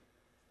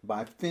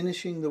by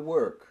finishing the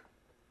work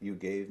you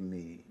gave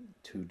me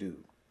to do.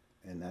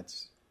 And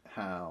that's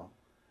how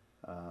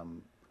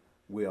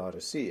we ought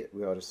to see it.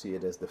 We ought to see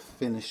it as the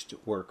finished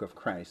work of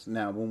Christ.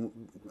 Now,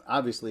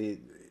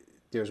 obviously,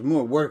 there's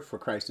more work for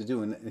Christ to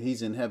do, and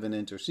he's in heaven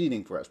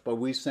interceding for us. But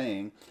he's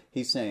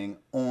saying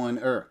on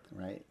earth,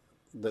 right?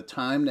 The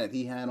time that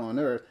he had on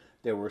earth,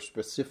 there were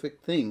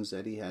specific things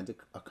that he had to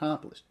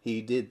accomplish.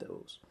 He did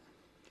those.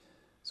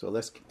 So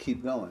let's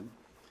keep going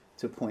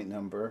to point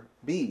number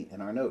B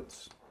in our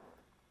notes.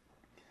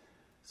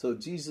 So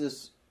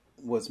Jesus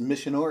was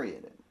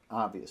mission-oriented,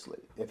 obviously.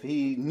 If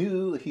he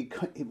knew,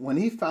 when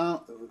he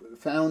found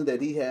that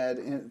he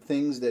had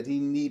things that he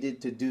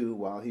needed to do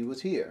while he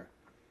was here,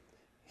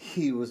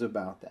 he was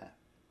about that.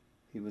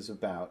 He was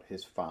about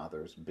his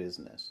Father's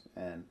business.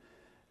 And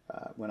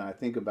when I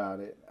think about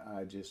it,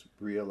 I just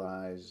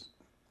realize,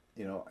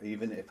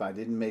 even if I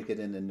didn't make it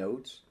in the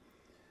notes,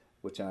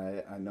 which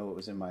I know it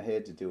was in my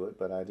head to do it,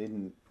 but I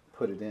didn't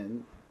put it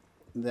in,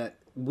 that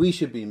we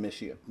should be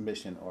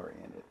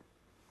mission-oriented.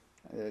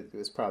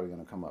 It's probably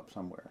going to come up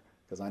somewhere,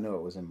 because I know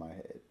it was in my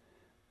head.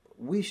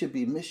 We should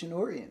be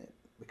mission-oriented,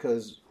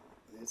 because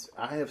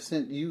I have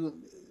sent you,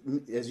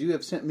 as you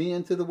have sent me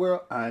into the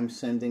world, I'm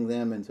sending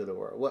them into the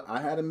world. Well,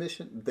 I had a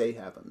mission, they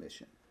have a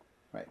mission.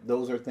 Right?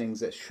 Those are things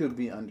that should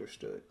be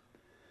understood.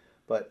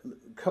 But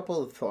a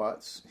couple of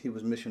thoughts, he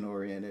was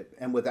mission-oriented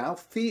and without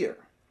fear.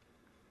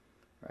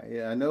 Right?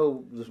 Yeah, I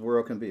know this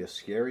world can be a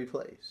scary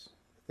place.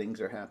 Things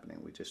are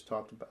happening. We just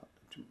talked about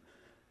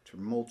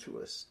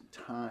tumultuous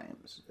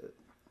times,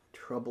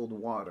 troubled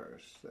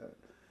waters,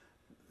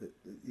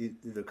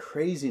 the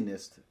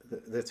craziness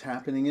that's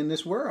happening in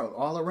this world,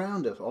 all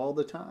around us, all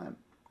the time.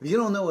 If you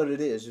don't know what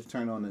it is, just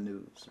turn on the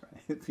news.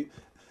 Right?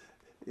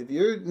 If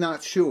you're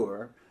not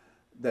sure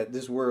that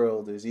this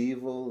world is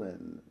evil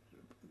and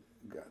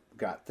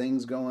got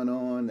things going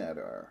on that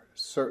are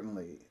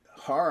certainly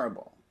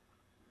horrible,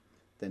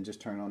 then just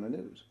turn on the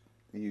news.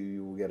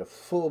 You will get a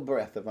full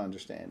breadth of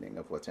understanding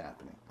of what's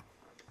happening.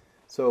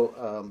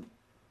 So,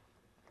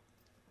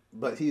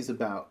 but he's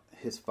about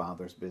his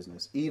Father's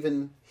business.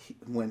 Even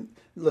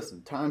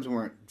listen, times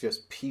weren't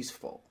just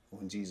peaceful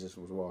when Jesus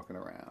was walking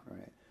around,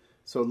 right?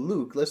 So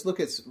let's look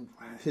at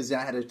his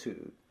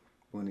attitude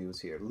when he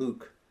was here.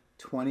 Luke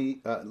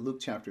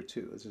chapter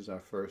 2. This is our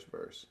first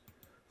verse,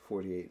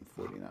 48 and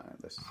 49.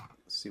 Let's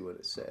see what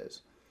it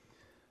says.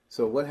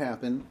 So what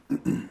happened?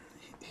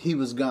 He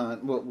was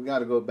gone. Well, we got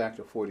to go back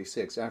to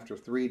 46. After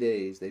 3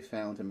 days, they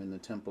found him in the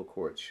temple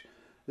courts.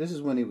 This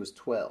is when he was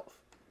 12,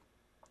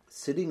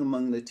 sitting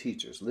among the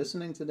teachers,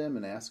 listening to them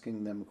and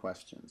asking them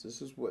questions.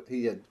 This is what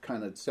he had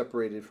kind of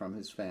separated from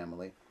his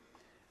family,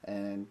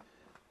 and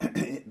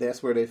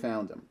that's where they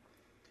found him.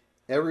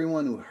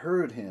 Everyone who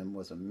heard him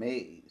was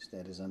amazed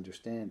at his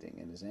understanding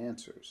and his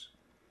answers.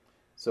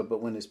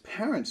 But when his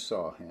parents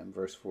saw him,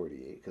 verse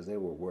 48, because they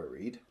were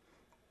worried,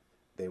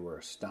 they were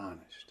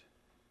astonished.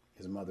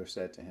 His mother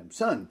said to him,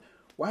 "Son,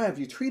 why have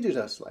you treated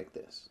us like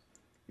this?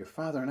 Your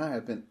father and I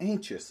have been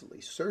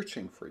anxiously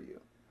searching for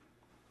you."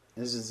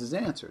 This is his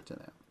answer to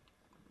them.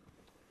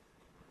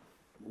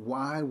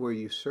 "Why were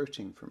you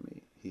searching for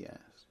me?" he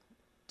asked.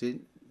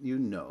 "Didn't you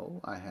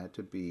know I had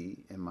to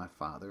be in my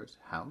Father's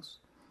house?"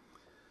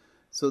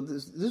 So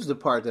this is the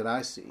part that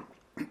I see.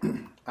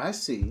 I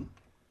see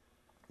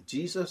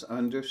Jesus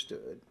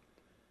understood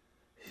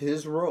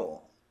his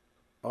role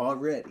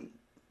already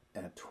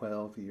at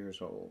 12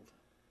 years old.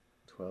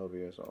 12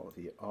 years old.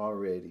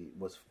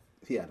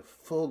 He had a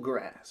full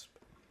grasp.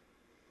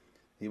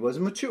 He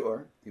wasn't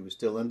mature. He was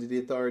still under the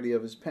authority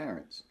of his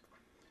parents.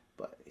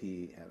 But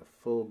he had a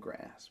full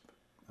grasp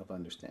of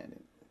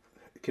understanding.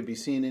 It can be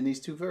seen in these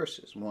two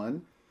verses.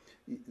 One,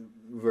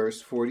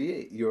 verse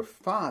 48, "Your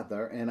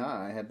father and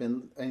I have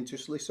been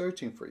anxiously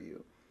searching for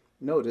you."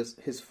 Notice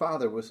his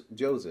father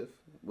Joseph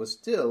was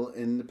still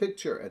in the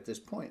picture at this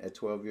point, at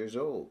 12 years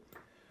old.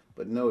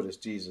 But notice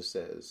Jesus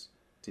says,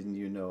 "Didn't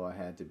you know I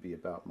had to be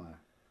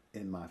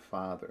in my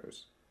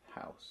Father's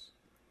house?"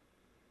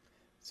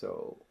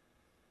 So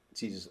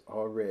Jesus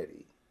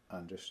already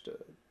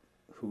understood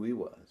who he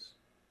was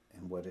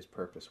and what his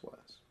purpose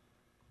was,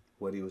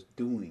 what he was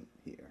doing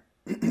here.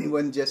 He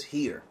wasn't just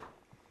here.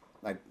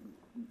 Like,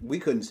 we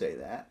couldn't say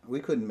that. We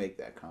couldn't make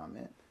that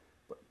comment.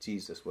 But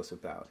Jesus was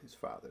about his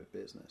Father's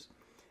business.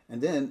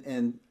 And then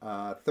in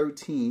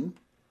 13,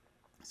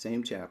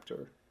 same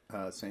chapter,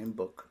 same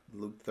book,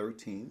 Luke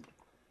 13,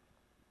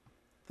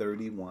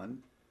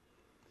 31.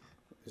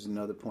 There's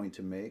another point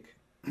to make.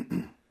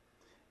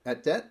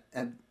 At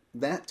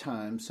that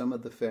time, some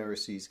of the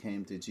Pharisees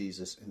came to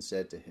Jesus and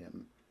said to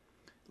him,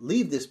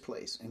 "Leave this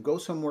place and go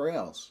somewhere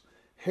else.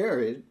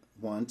 Herod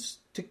wants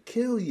to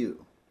kill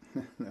you."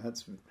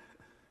 That's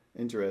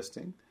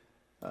interesting.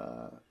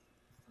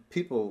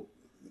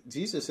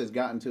 Jesus has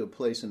gotten to a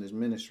place in his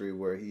ministry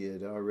where he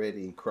had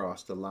already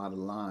crossed a lot of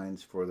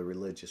lines for the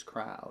religious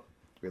crowd.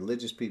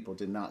 Religious people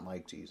did not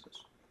like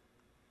Jesus.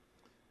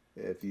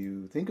 If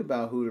you think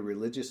about who the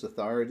religious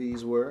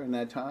authorities were in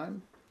that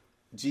time,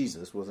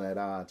 Jesus was at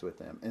odds with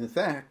them. In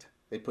fact,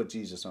 they put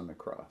Jesus on the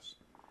cross.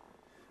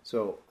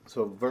 So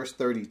verse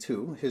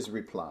 32, his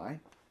reply,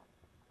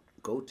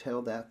 go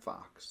tell that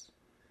fox,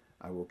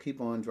 I will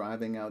keep on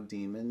driving out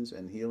demons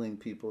and healing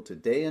people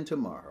today and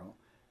tomorrow,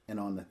 and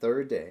on the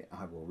third day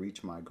I will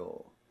reach my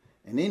goal.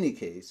 In any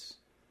case,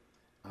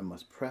 I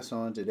must press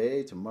on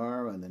today,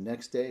 tomorrow, and the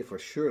next day, for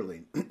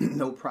surely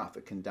no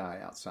prophet can die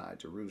outside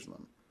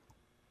Jerusalem.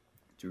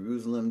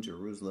 Jerusalem,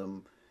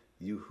 Jerusalem,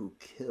 you who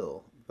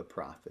kill the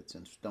prophets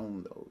and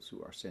stone those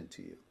who are sent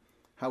to you.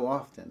 How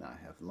often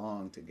I have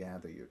longed to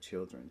gather your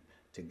children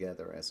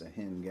together as a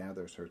hen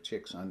gathers her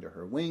chicks under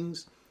her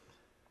wings,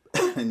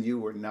 and you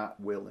were not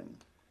willing.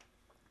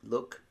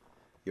 Look,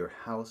 your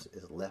house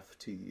is left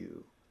to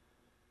you,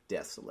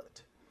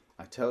 desolate.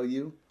 I tell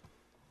you,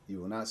 you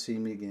will not see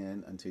me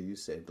again until you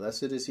say,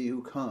 blessed is he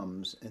who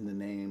comes in the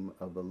name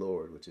of the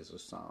Lord, which is a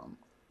psalm.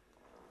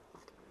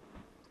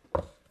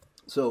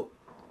 So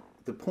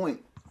the point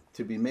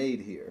to be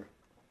made here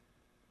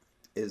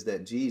is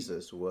that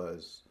Jesus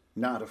was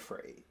not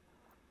afraid.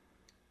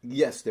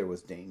 Yes, there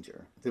was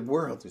danger. The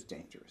world is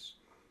dangerous,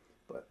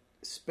 but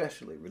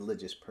especially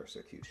religious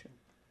persecution.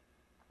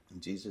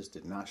 And Jesus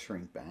did not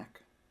shrink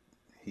back.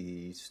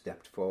 He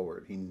stepped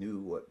forward. He knew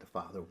what the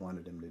Father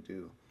wanted him to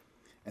do.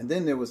 And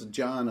then there was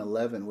John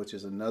 11, which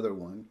is another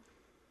one,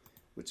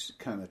 which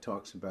kind of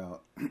talks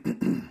about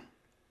the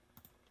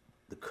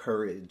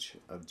courage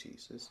of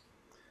Jesus.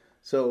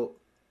 So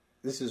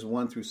this is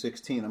 1 through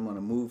 16. I'm going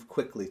to move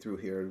quickly through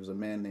here. There was a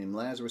man named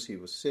Lazarus. He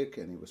was sick,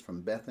 and he was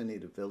from Bethany,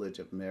 the village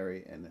of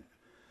Mary and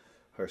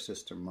her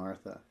sister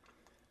Martha.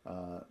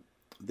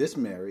 This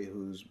Mary,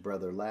 whose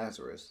brother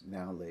Lazarus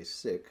now lay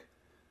sick,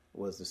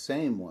 was the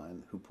same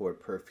one who poured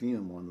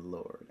perfume on the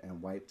Lord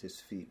and wiped his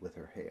feet with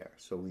her hair.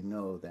 So we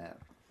know that,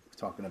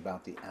 talking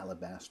about the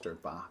alabaster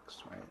box,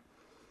 right?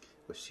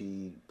 But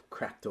she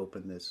cracked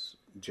open this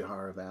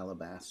jar of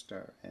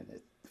alabaster, and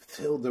it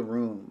filled the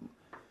room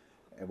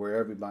where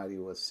everybody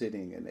was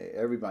sitting, and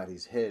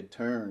everybody's head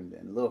turned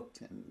and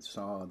looked and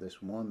saw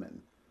this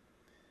woman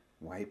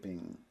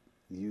wiping,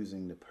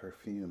 using the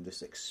perfume,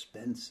 this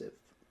expensive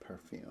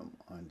perfume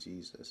on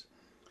Jesus,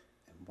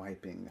 and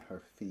wiping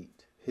her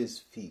feet, his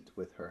feet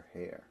with her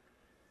hair.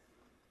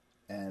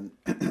 And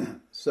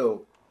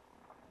so,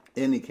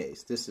 in any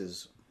case, this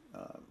is,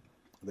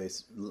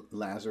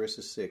 Lazarus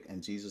is sick,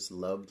 and Jesus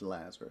loved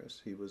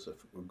Lazarus. He was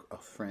a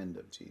friend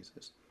of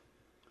Jesus.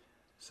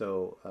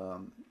 So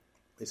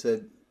they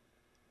said,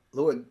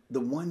 Lord, the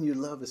one you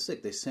love is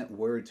sick. They sent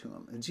word to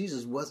him. And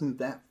Jesus wasn't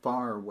that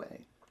far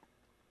away.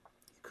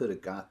 He could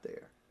have got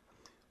there.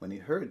 When he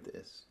heard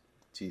this,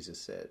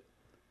 Jesus said,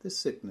 this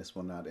sickness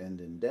will not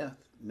end in death.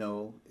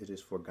 No, it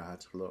is for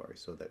God's glory,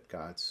 so that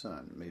God's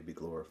Son may be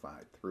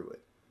glorified through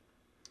it.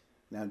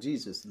 Now,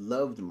 Jesus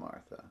loved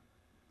Martha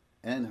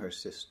and her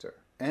sister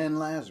and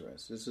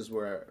Lazarus. This is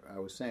where I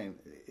was saying,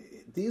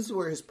 these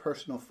were his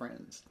personal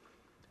friends.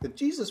 If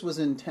Jesus was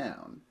in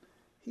town,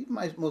 he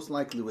most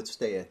likely would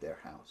stay at their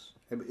house.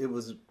 It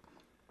was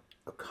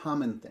a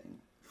common thing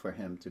for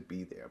him to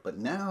be there. But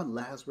now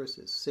Lazarus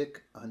is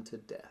sick unto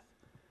death.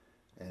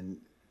 And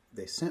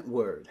they sent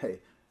word, hey,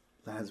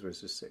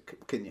 Lazarus is sick.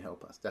 Can you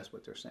help us? That's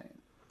what they're saying.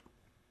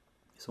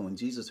 So when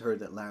Jesus heard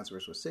that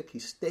Lazarus was sick, he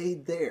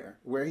stayed there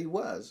where he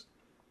was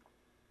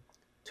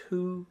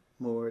 2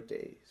 more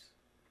days.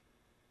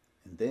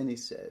 And then he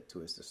said to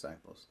his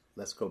disciples,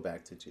 let's go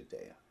back to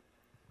Judea.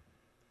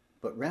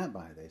 But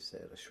Rabbi, they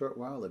said, a short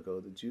while ago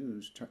the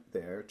Jews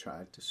there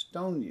tried to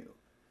stone you.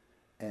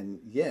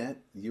 And yet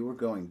you were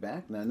going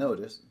back. Now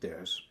notice,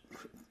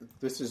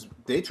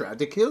 they tried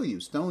to kill you.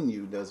 Stone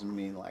you doesn't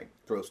mean like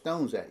throw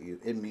stones at you.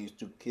 It means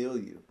to kill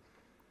you.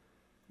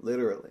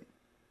 Literally.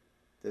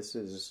 This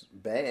is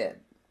bad.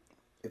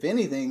 If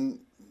anything,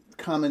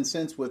 common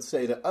sense would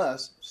say to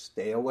us,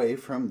 stay away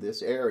from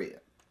this area.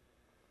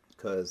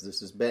 Because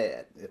this is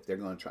bad if they're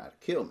going to try to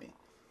kill me.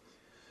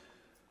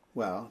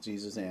 Well,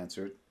 Jesus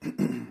answered,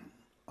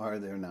 are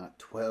there not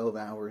 12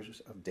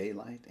 hours of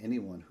daylight?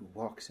 Anyone who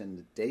walks in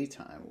the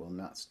daytime will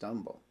not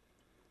stumble,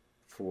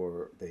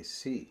 for they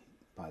see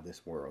by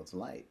this world's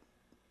light.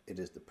 It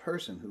is the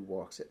person who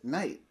walks at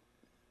night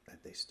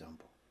that they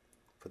stumble,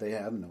 for they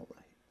have no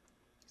light.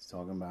 He's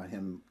talking about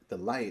him. The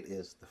light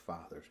is the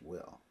Father's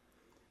will.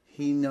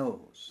 He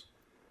knows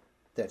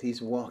that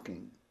he's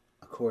walking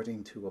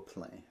according to a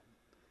plan,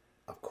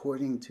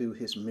 according to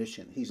his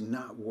mission. He's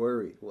not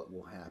worried what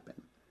will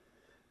happen.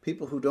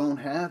 People who don't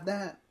have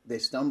that, they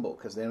stumble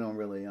because they don't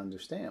really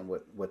understand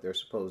what they're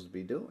supposed to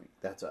be doing.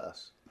 That's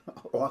us,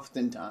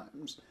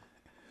 oftentimes.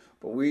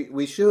 But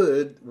we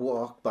should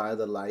walk by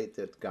the light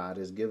that God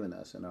has given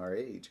us in our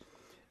age.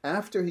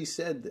 After he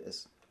said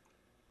this,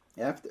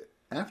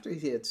 after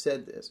he had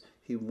said this,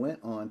 he went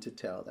on to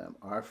tell them,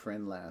 our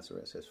friend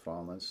Lazarus has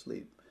fallen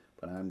asleep,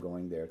 but I'm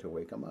going there to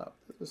wake him up.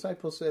 The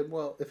disciples said,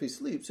 well, if he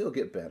sleeps, he'll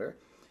get better.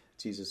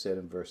 Jesus said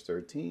in verse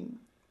 13,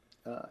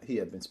 he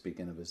had been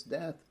speaking of his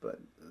death, but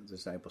the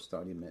disciples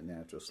thought he meant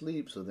natural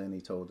sleep. So then he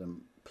told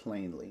them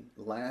plainly,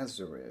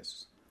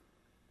 Lazarus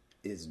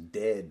is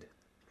dead.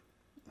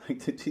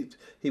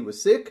 He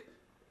was sick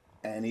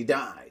and he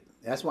died.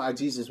 That's why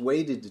Jesus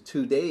waited the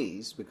 2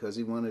 days, because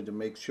he wanted to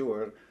make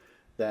sure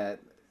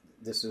that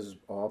this is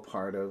all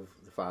part of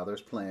the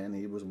Father's plan.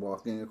 He was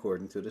walking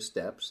according to the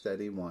steps that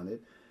he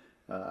wanted,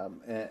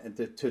 and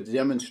to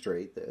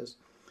demonstrate this.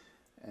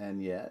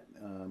 And yet,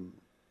 the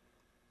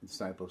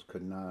disciples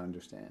could not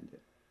understand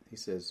it. He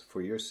says,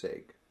 for your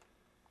sake,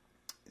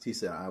 he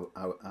said,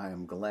 I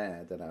am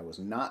glad that I was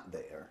not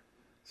there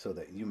so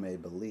that you may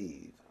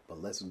believe,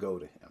 but let's go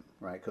to him,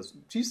 right? Because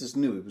Jesus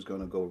knew he was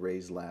going to go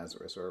raise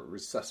Lazarus or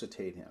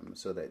resuscitate him,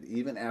 so that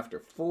even after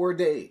 4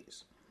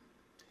 days,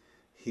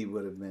 he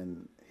would have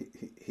been,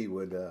 he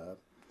would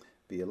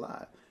be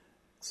alive.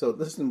 So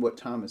listen to what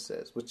Thomas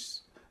says, which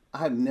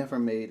I've never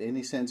made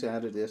any sense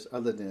out of this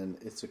other than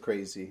it's a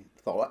crazy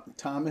thought.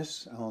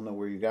 Thomas, I don't know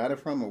where you got it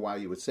from or why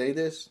you would say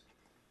this,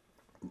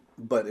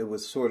 but it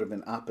was sort of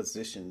in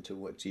opposition to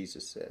what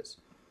Jesus says.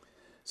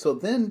 So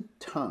then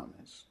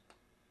Thomas,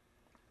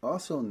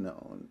 also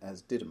known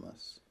as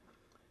Didymus,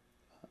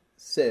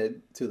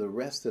 said to the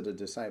rest of the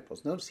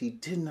disciples, notice he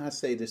did not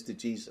say this to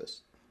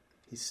Jesus.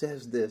 He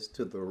says this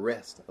to the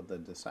rest of the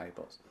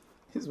disciples.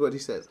 Here's what he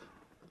says.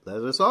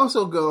 Let us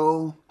also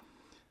go,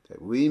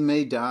 that we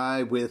may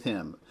die with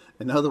him.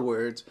 In other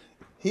words,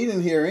 he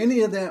didn't hear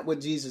any of that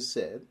what Jesus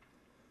said.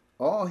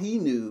 All he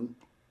knew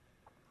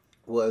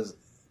was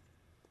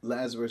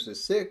Lazarus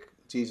is sick.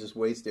 Jesus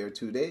waits there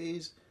 2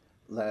 days.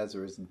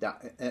 Lazarus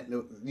died.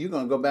 And you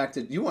want to go back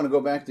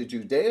to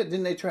Judea?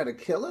 Didn't they try to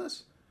kill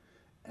us?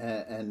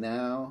 And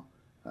now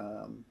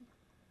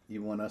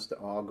you want us to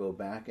all go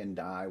back and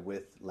die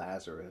with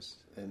Lazarus.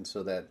 And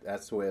so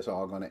that's the way it's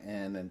all going to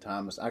end. And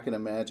Thomas, I can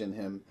imagine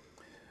him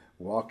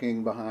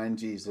walking behind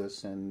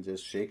Jesus and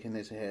just shaking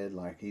his head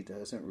like he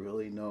doesn't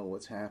really know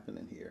what's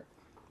happening here.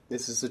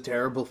 This is a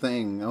terrible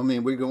thing. I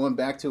mean, we're going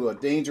back to a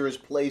dangerous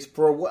place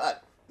for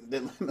what?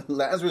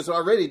 Lazarus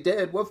already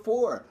dead. What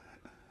for?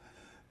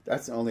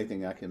 That's the only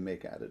thing I can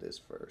make out of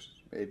this verse.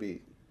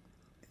 Maybe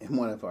in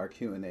one of our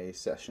Q&A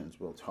sessions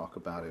we'll talk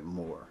about it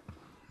more.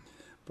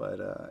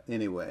 But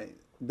anyway,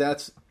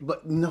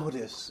 but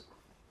notice,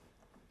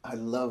 I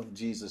love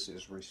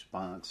Jesus'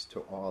 response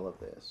to all of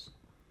this.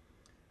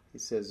 He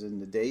says, in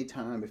the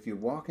daytime, if you're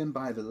walking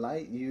by the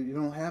light, you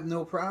don't have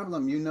no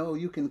problem. You know,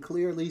 you can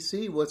clearly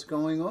see what's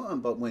going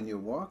on. But when you're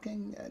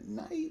walking at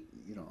night,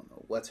 you don't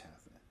know what's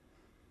happening.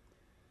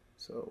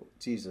 So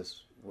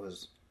Jesus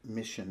was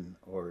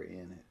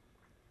mission-oriented.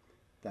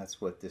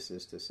 That's what this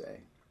is to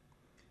say.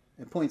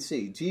 And point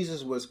C,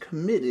 Jesus was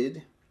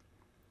committed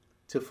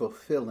to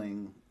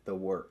fulfilling the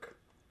work.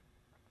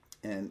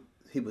 And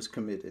he was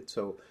committed.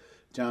 So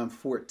John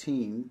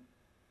 14,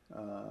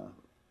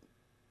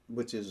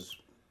 which is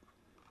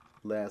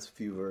last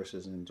few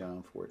verses in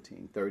John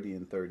 14, 30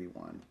 and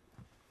 31.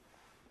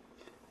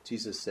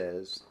 Jesus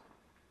says,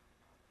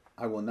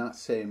 I will not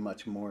say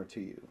much more to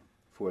you,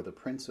 for the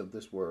prince of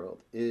this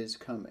world is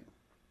coming,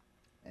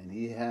 and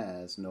he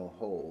has no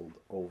hold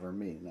over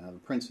me. Now, the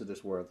prince of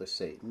this world is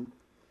Satan,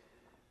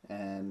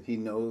 and he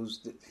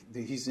knows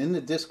that he's in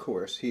the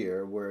discourse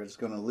here where it's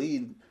going to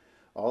lead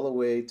all the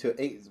way to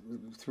 8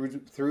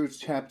 through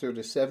chapter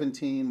to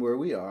 17 where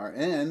we are,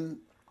 and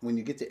when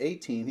you get to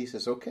 18, he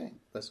says, okay,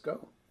 let's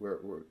go.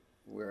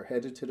 We're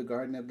headed to the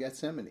Garden of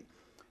Gethsemane.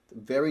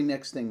 The very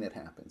next thing that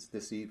happens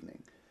this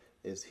evening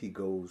is he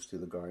goes to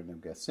the Garden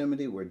of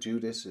Gethsemane, where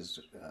Judas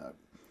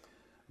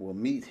will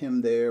meet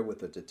him there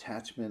with a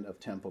detachment of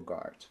temple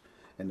guards,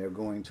 and they're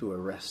going to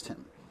arrest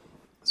him.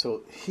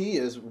 So he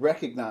is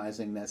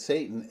recognizing that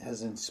Satan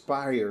has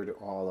inspired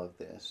all of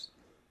this,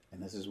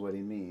 and this is what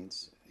he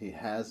means. He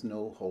has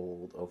no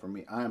hold over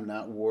me. I am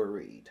not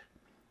worried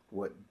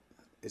what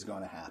is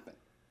going to happen.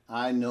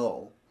 I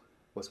know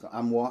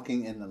I'm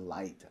walking in the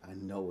light. I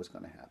know what's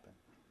going to happen.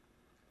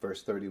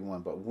 Verse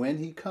 31, but when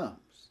he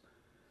comes,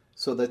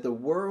 so that the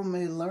world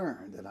may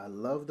learn that I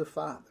love the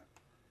Father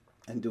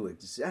and do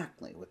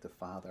exactly what the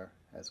Father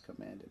has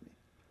commanded me.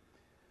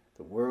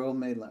 The world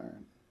may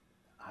learn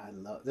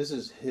this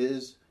is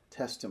his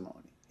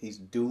testimony. He's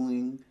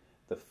doing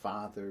the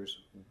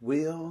Father's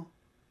will,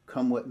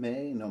 come what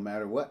may, no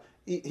matter what.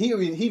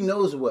 He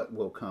knows what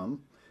will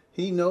come.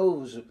 He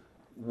knows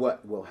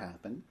what will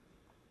happen.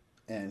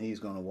 And he's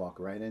going to walk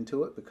right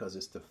into it because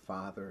it's the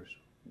Father's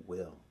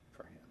will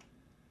for him.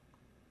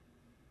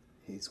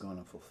 He's going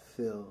to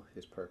fulfill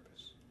his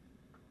purpose.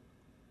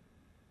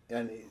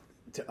 And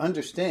to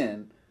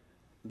understand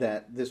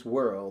that this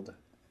world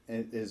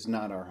is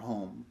not our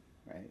home,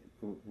 right?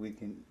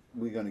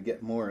 We're going to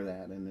get more of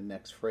that in the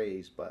next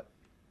phrase, but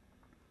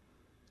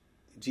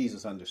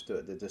Jesus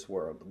understood that this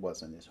world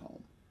wasn't his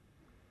home.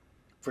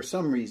 For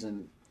some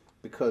reason,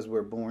 because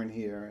we're born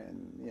here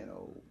and,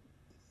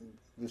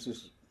 this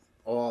is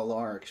all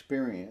our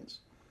experience,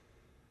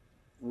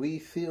 we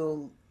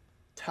feel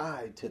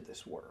tied to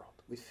this world.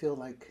 we feel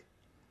like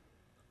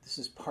this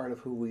is part of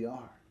who we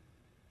are,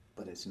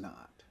 but it's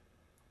not.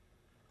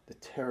 The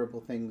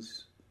terrible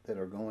things that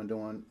are going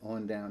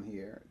on down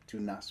here do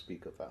not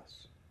speak of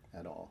us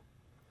at all.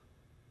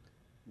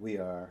 We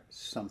are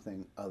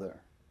something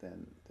other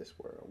than this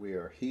world. We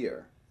are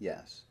here,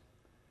 yes,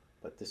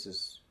 but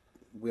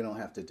we don't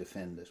have to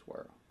defend this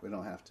world. We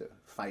don't have to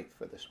fight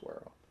for this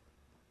world.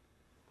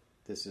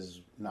 This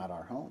is not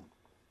our home.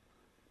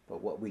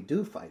 But what we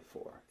do fight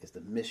for is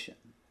the mission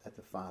that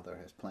the Father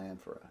has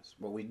planned for us.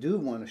 What we do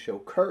want to show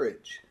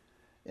courage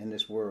in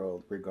this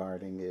world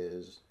regarding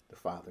is the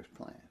Father's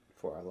plan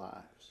for our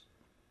lives.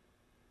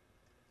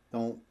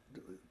 Don't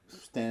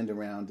stand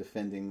around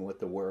defending what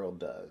the world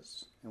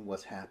does and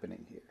what's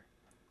happening here.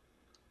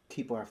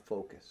 Keep our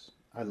focus.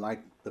 I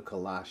like the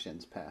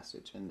Colossians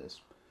passage in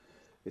this.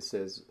 It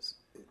says,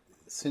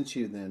 since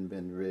you've then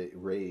been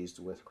raised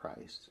with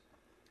Christ,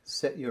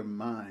 set your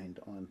mind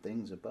on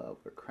things above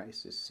where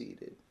Christ is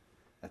seated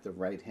at the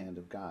right hand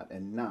of God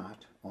and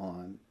not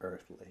on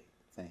earthly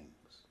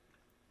things.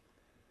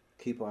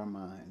 Keep our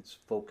minds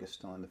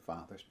focused on the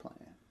Father's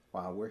plan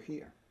while we're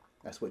here.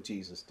 That's what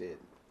Jesus did.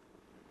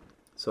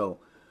 So,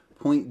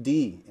 point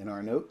D in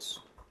our notes,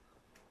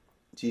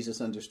 Jesus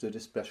understood a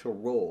special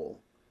role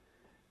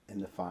in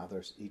the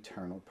Father's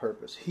eternal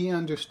purpose. He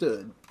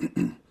understood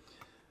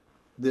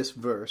this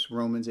verse,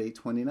 Romans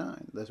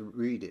 8:29. Let's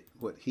read it.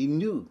 What he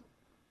knew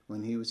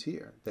when he was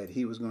here, that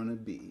he was going to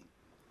be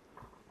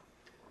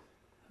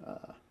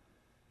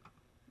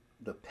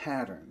the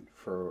pattern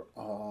for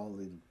all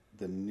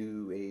the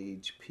new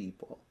age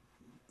people,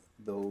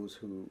 those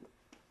who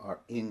are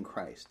in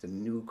Christ, the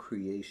new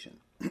creation.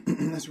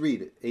 Let's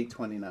read it,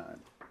 8:29.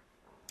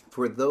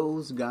 For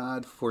those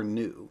God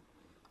foreknew,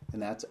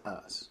 and that's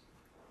us,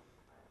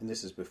 and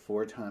this is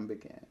before time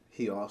began,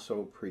 he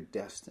also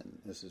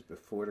predestined. This is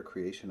before the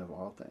creation of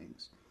all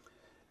things.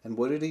 And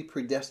what did he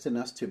predestine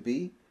us to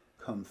be?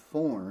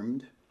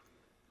 Conformed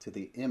to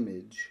the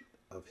image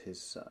of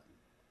his Son.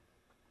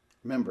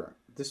 Remember,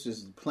 this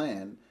is the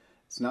plan.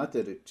 It's not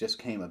that it just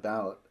came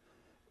about.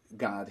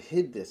 God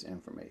hid this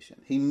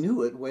information. He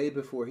knew it way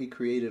before he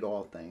created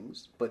all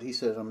things, but he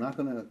says, I'm not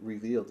going to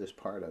reveal this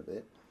part of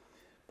it.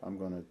 I'm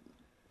going to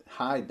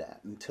hide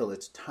that until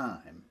it's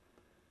time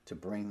to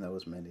bring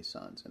those many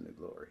sons into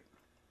glory.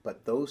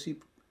 But those he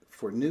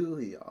foreknew,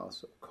 he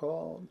also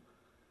called,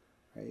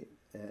 right?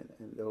 And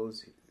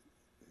those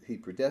he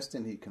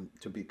predestined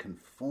to be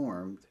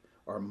conformed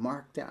or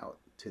marked out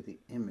to the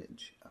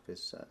image of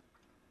his Son.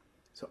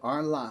 So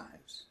our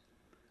lives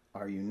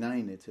are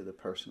united to the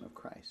person of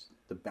Christ.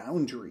 The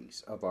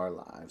boundaries of our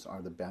lives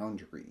are the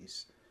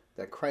boundaries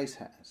that Christ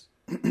has,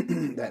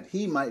 that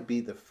he might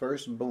be the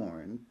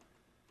firstborn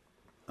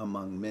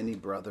among many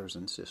brothers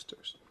and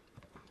sisters.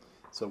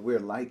 So we're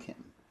like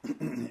him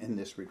in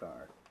this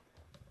regard.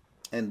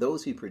 And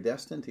those he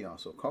predestined, he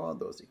also called.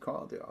 Those he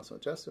called, he also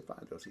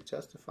justified. Those he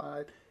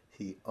justified,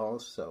 he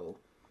also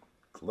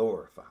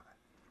glorified.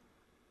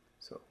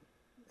 So,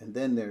 and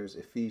then there's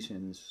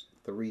Ephesians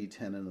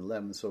 3:10 and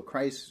 11. So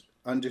Christ,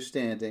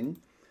 understanding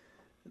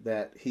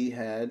that he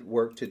had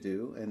work to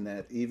do and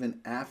that even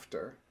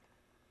after,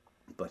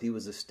 but he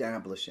was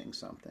establishing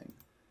something.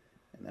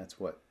 And that's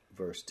what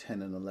verse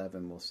 10 and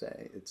 11 will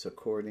say.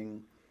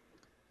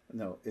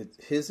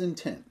 His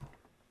intent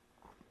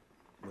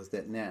was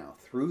that now,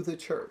 through the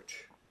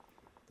church,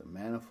 the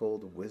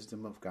manifold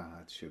wisdom of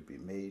God should be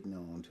made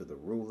known to the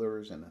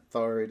rulers and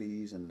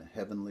authorities in the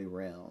heavenly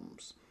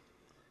realms,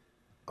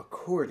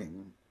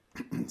 according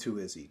to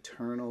his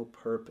eternal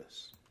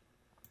purpose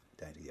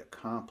that he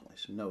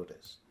accomplished,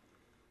 notice,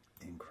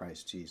 in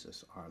Christ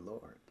Jesus our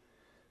Lord.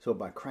 So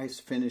by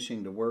Christ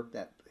finishing the work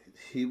that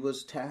he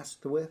was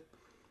tasked with,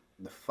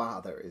 the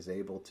Father is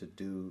able to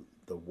do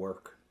the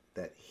work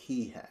that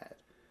he had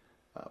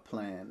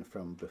planned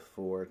from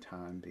before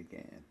time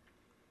began.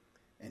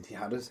 And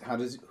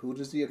who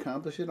does he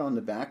accomplish it on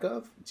the back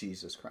of?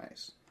 Jesus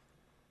Christ.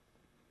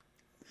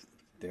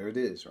 There it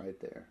is right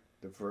there.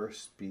 The verse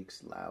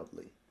speaks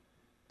loudly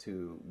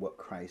to what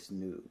Christ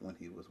knew when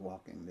he was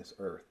walking this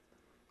earth.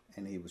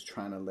 And he was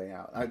trying to lay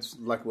out. I just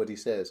like what he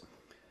says.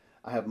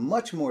 I have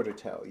much more to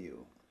tell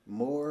you,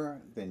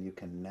 more than you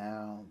can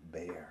now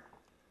bear.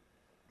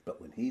 But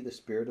when he, the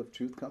Spirit of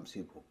truth, comes,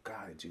 he will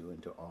guide you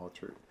into all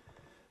truth.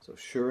 So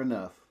sure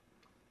enough,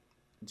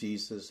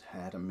 Jesus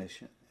had a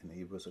mission, and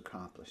he was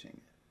accomplishing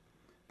it.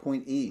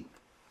 Point E,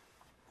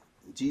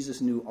 Jesus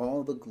knew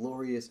all the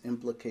glorious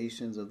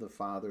implications of the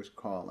Father's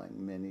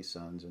calling many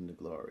sons into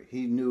glory.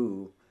 He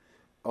knew,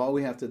 all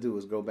we have to do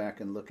is go back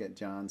and look at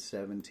John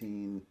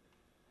 17:5.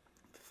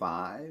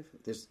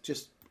 There's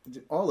just,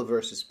 all the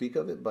verses speak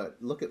of it,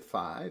 but look at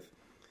 5.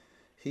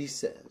 He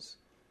says,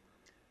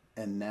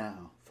 and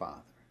now,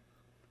 Father,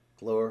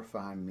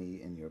 glorify me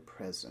in your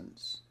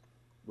presence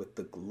with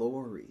the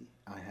glory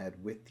I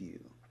had with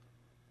you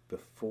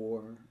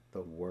before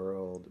the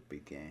world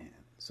began.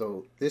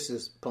 So this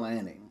is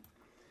planning.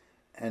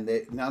 And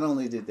they not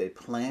only did they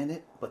plan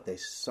it, but they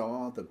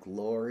saw the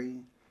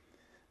glory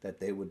that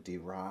they would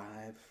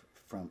derive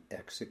from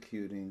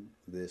executing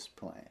this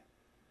plan.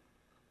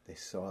 They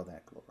saw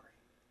that glory.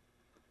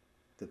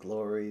 The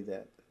glory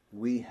that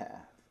we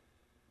have,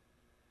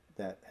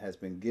 that has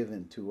been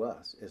given to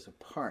us, is a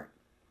part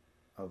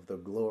of the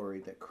glory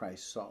that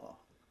Christ saw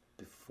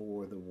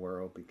before the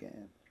world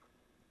began.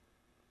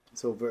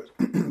 So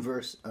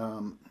verse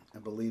I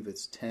believe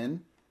it's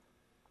 10,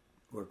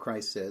 where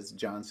Christ says,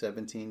 John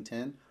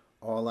 17:10,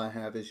 all I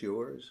have is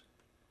yours,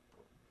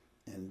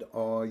 and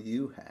all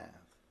you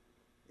have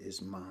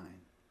is mine.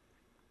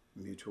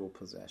 Mutual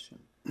possession.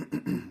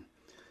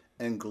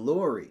 And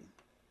glory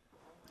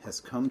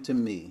has come to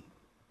me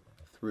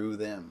through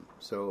them.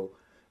 So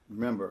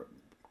remember,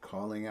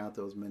 calling out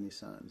those many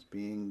sons,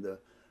 being the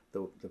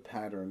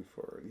pattern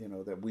for,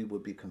 that we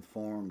would be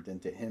conformed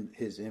into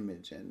his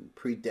image and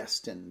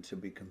predestined to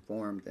be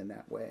conformed in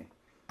that way.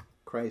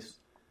 Christ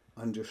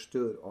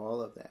understood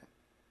all of that.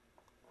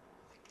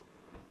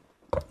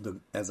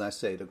 As I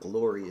say, the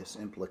glorious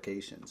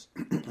implications.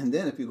 And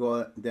then if you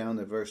go down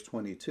to verse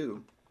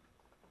 22,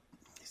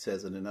 he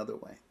says it another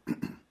way.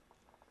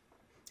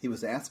 He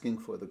was asking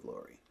for the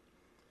glory.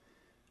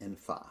 In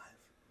 5,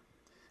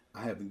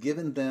 I have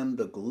given them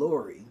the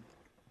glory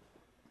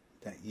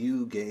that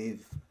you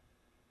gave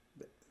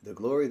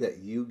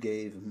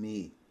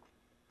me,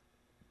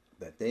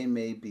 that they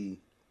may be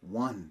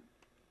one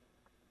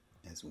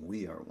as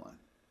we are one.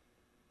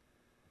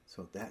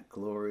 So that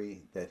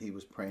glory that he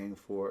was praying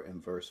for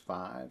in verse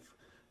 5,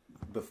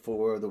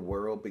 before the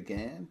world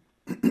began,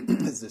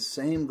 is the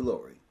same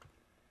glory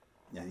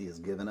that he has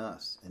given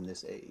us in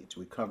this age.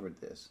 We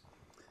covered this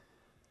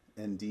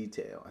in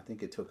detail. I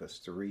think it took us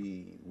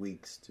 3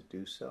 weeks to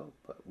do so,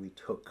 but we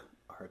took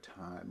our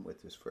time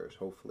with this verse.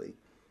 Hopefully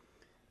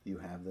you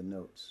have the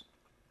notes.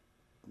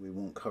 We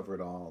won't cover it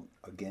all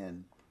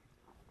again,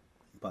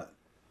 but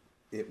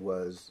it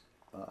was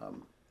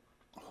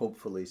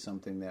hopefully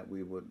something that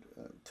we would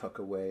tuck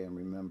away and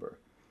remember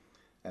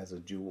as a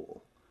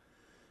jewel.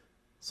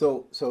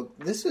 So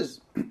this is,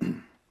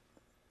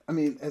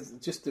 as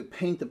just to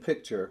paint the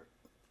picture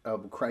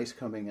of Christ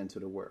coming into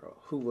the world.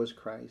 Who was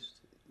Christ?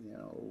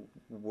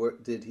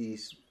 What did he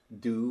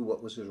do?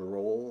 What was his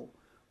role?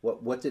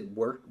 What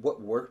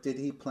work did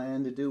he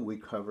plan to do? We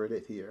covered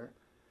it here,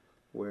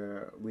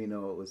 where we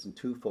know it was in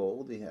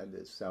twofold. He had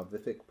this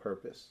salvific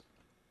purpose,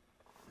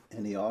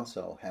 and he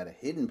also had a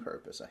hidden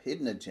purpose, a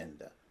hidden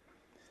agenda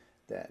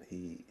that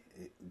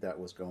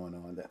was going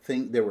on.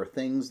 There were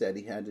things that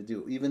he had to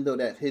do. Even though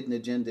that hidden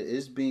agenda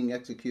is being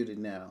executed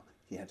now,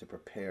 he had to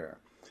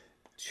prepare,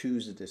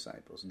 choose the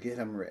disciples, get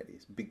them ready,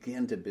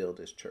 begin to build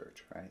his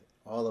church, right?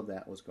 All of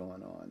that was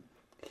going on.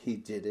 He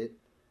did it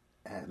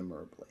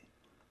admirably.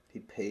 He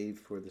paid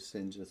for the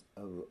sins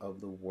of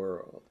the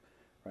world,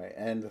 right?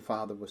 And the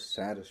Father was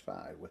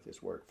satisfied with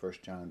his work.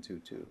 1 John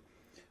 2:2,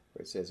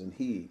 where it says, and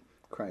he,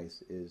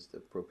 Christ, is the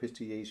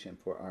propitiation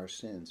for our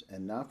sins,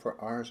 and not for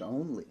ours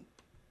only,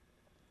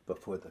 but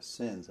for the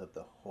sins of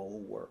the whole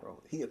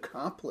world. He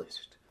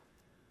accomplished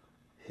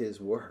his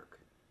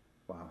work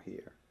while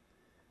here.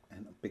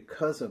 And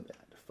because of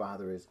that, the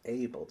Father is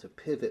able to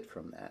pivot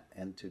from that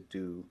and to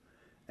do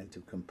and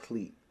to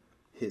complete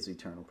his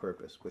eternal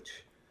purpose,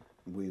 which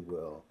we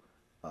will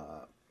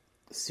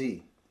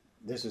see.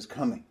 This is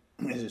coming.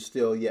 It is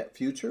still yet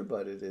future,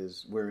 but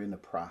we're in the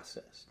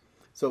process.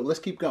 So let's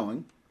keep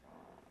going.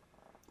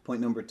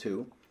 Point number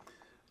 2,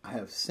 I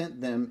have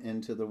sent them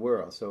into the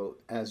world. So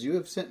as you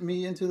have sent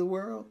me into the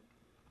world,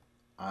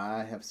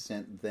 I have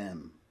sent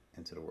them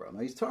into the world.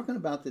 Now he's talking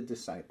about the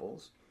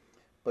disciples,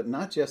 but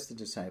not just the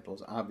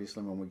disciples.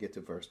 Obviously, when we get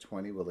to verse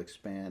 20, we'll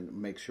expand,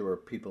 make sure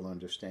people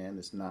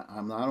understand.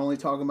 I'm not only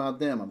talking about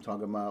them, I'm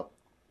talking about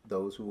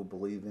those who will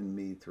believe in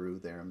me through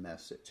their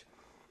message.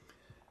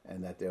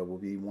 And that there will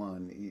be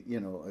one,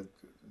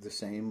 the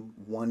same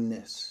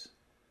oneness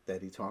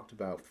that he talked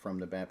about from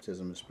the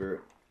baptism of the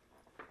Spirit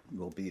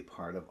will be a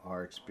part of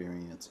our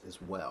experience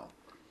as well.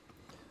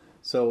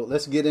 So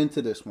let's get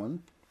into this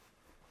one.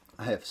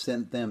 I have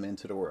sent them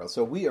into the world.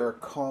 So we are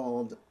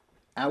called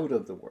out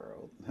of the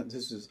world.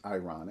 This is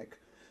ironic.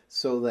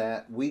 So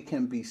that we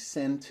can be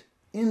sent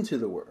into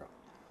the world.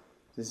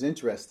 It's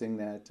interesting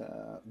that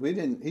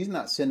he's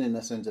not sending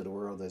us into the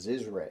world as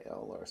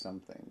Israel or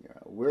something.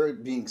 We're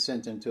being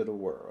sent into the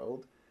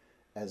world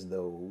as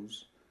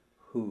those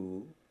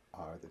who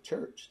are the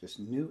church, this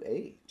new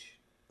age.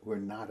 We're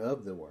not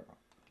of the world.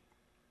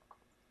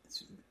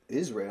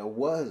 Israel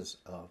was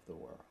of the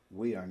world.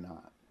 We are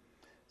not.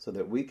 So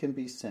that we can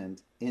be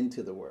sent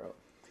into the world.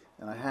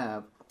 And I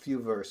have a few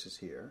verses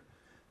here.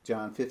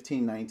 John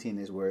 15:19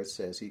 is where it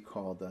says he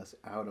called us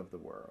out of the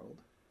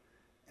world.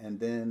 And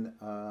then,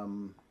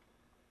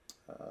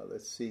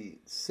 let's see,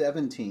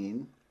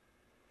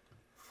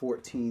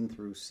 17:14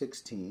 through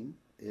 16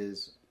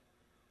 is,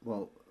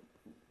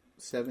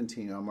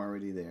 17, I'm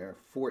already there.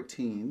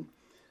 14,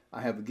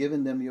 I have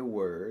given them your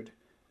word,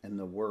 and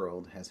the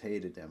world has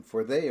hated them.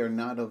 For they are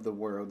not of the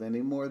world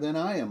any more than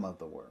I am of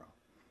the world.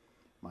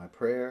 My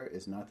prayer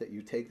is not that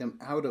you take them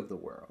out of the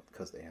world,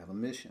 because they have a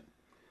mission,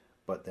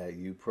 but that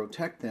you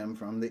protect them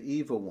from the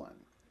evil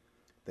one.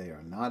 They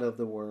are not of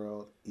the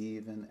world,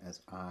 even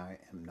as I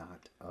am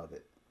not of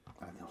it.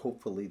 And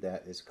hopefully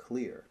that is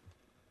clear.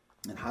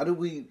 And how do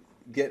we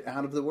get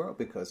out of the world?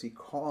 Because he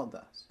called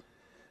us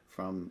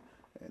from,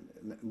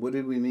 what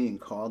did we mean,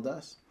 called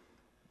us?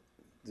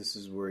 This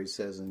is where he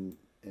says in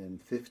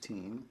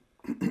 15,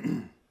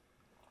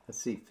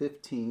 let's see,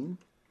 15,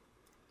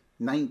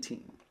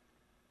 19.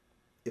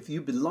 If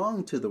you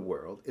belong to the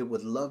world, it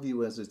would love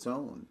you as its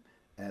own.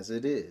 As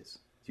it is,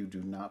 you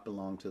do not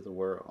belong to the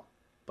world,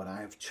 but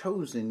I have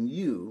chosen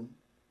you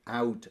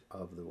out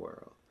of the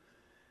world.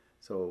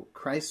 So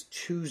Christ's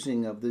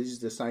choosing of these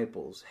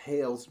disciples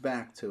hails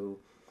back to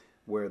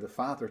where the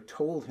Father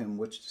told him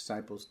which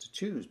disciples to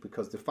choose,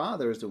 because the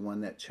Father is the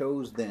one that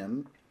chose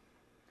them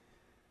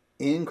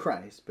in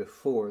Christ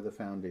before the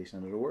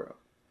foundation of the world.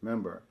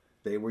 Remember,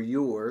 they were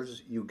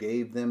yours, you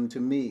gave them to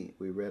me.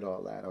 We read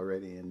all that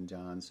already in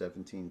John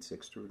 17,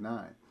 6 through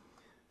 9.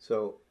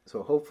 So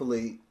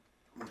hopefully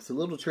it's a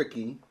little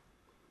tricky,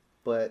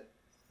 but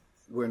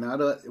we're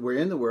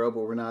in the world,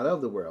 but we're not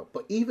of the world.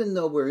 But even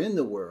though we're in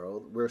the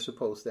world, we're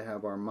supposed to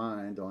have our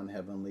mind on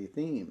heavenly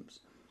themes.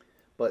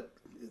 But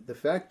the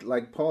fact,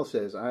 like Paul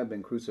says, I've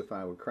been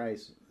crucified with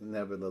Christ,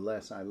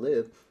 nevertheless I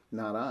live,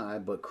 not I,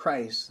 but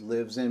Christ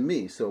lives in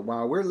me. So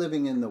while we're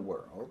living in the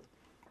world,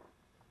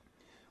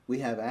 we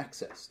have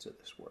access to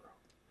this world.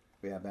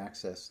 We have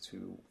access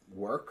to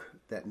work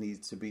that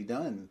needs to be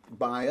done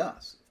by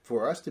us.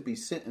 For us to be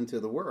sent into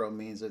the world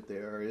means that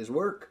there is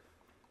work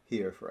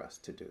here for us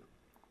to do.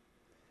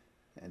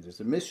 And there's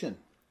a mission,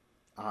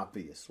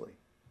 obviously.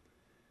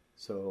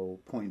 So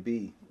point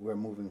B, we're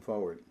moving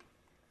forward.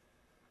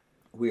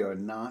 We are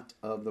not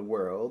of the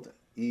world,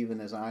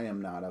 even as I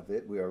am not of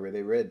it. We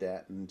already read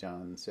that in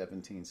John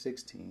 17,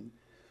 16,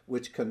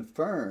 which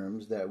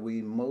confirms that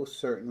we most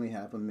certainly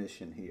have a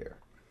mission here.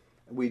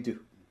 We do.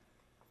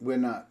 We're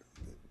not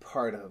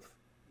part of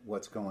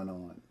what's going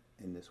on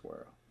in this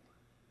world.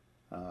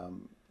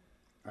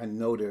 I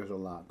know there's a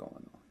lot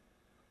going on.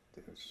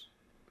 There's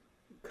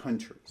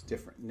countries,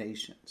 different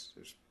nations,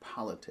 there's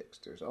politics,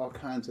 there's all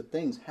kinds of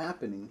things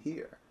happening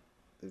here.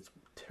 There's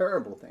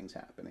terrible things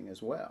happening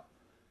as well.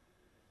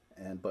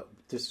 But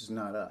this is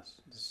not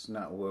us. This is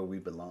not where we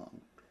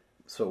belong.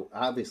 So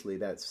obviously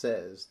that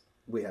says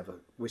we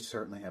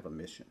certainly have a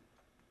mission.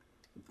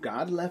 If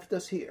God left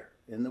us here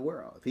in the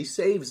world, if he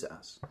saves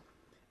us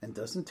and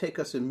doesn't take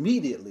us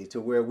immediately to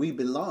where we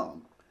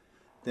belong,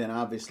 then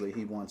obviously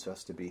he wants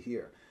us to be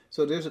here.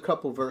 So there's a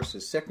couple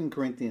verses, 2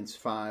 Corinthians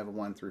 5,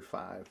 1 through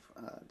 5.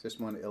 Just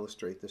want to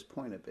illustrate this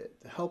point a bit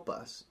to help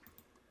us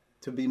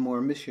to be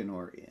more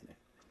mission-oriented.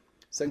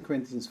 2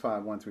 Corinthians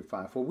 5, 1 through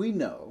 5. For we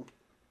know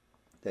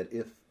that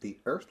if the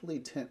earthly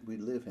tent we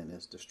live in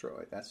is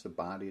destroyed, that's the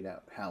body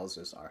that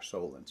houses our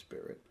soul and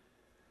spirit,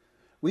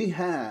 we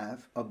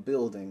have a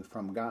building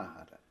from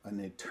God, an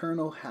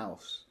eternal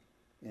house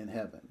in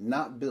heaven,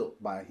 not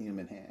built by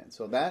human hands.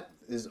 So that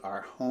is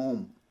our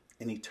home,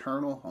 an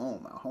eternal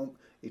home, a home,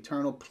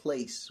 eternal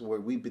place where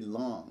we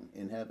belong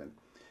in heaven.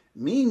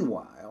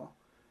 Meanwhile,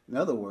 in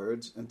other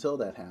words, until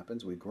that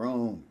happens, we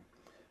groan,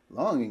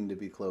 longing to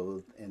be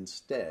clothed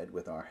instead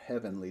with our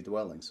heavenly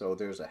dwelling. So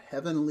there's a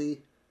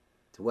heavenly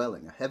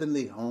dwelling, a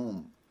heavenly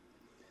home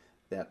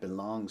that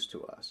belongs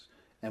to us.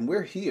 And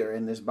we're here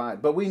in this body,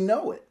 but we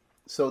know it.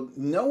 So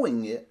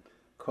knowing it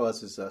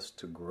causes us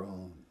to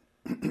groan.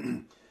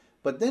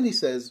 But then he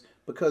says,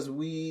 because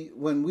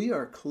when we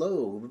are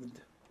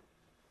clothed,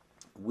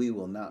 we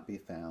will not be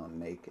found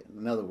naked.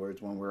 In other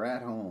words, when we're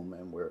at home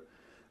and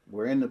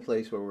we're in the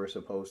place where we're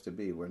supposed to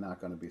be, we're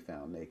not going to be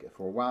found naked.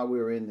 For while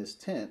we're in this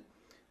tent,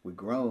 we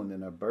groan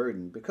and are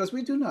burdened, because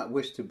we do not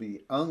wish to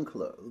be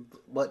unclothed,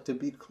 but to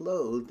be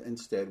clothed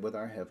instead with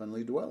our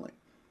heavenly dwelling.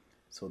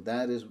 So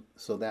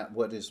that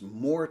what is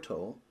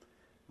mortal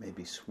may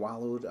be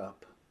swallowed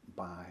up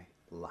by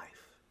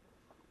life.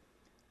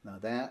 Now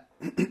that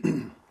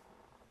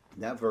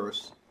that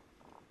verse,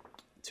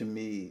 to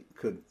me,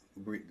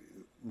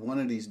 one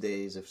of these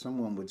days, if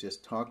someone would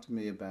just talk to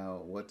me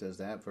about what does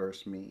that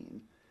verse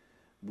mean,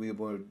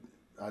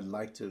 I'd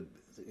like to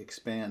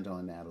expand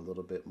on that a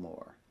little bit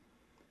more.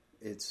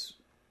 It's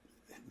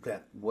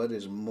that what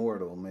is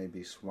mortal may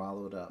be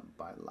swallowed up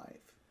by life.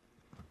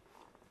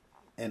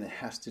 And it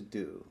has to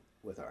do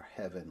with our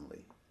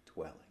heavenly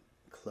dwelling,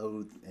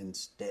 clothed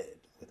instead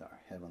with our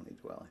heavenly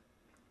dwelling.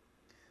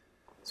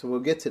 So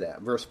we'll get to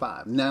that. Verse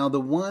 5. Now the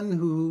one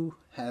who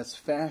has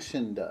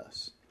fashioned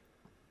us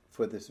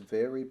for this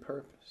very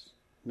purpose,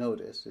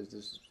 notice,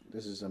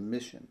 this is a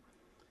mission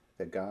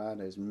that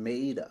God has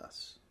made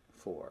us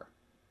for,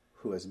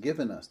 who has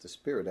given us the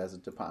Spirit as a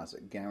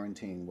deposit,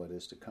 guaranteeing what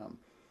is to come.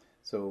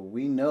 So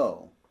we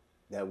know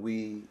that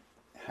we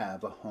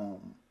have a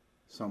home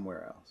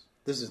somewhere else.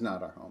 This is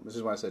not our home. This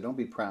is why I said don't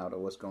be proud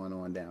of what's going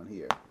on down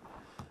here.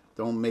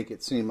 Don't make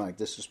it seem like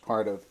this is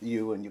part of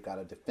you and you got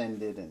to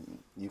defend it and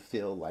you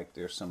feel like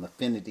there's some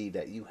affinity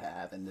that you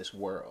have in this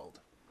world.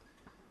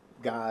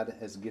 God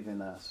has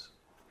given us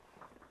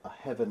a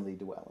heavenly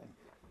dwelling.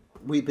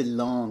 We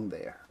belong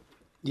there.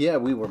 Yeah,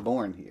 we were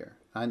born here.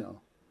 I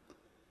know.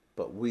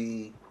 But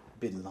we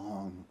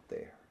belong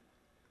there.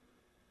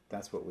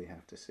 That's what we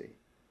have to see.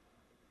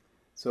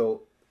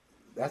 So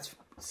that's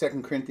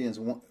 2 Corinthians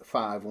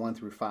 5, 1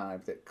 through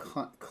 5, that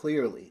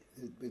clearly,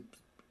 it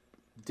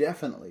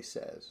definitely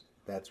says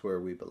that's where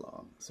we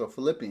belong. So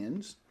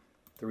Philippians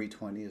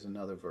 3:20 is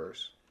another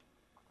verse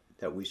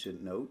that we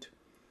should note.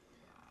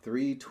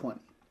 3:20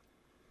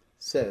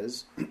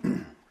 says,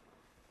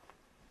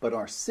 but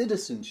our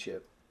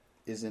citizenship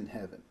is in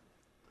heaven,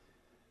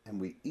 and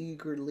we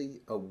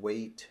eagerly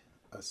await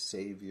a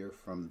Savior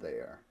from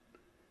there,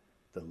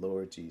 the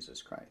Lord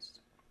Jesus Christ.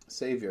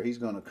 Savior, he's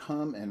going to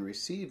come and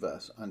receive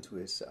us unto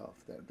himself,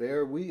 that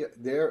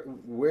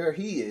where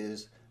he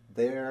is,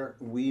 there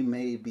we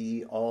may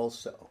be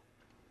also.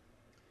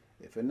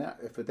 If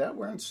that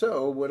weren't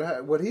so,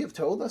 would he have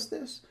told us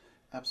this?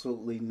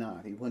 Absolutely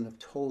not. He wouldn't have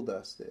told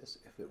us this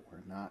if it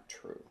were not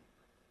true.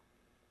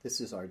 This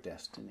is our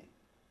destiny.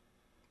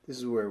 This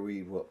is where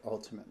we will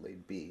ultimately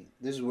be.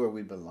 This is where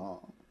we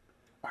belong.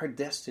 Our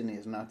destiny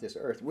is not this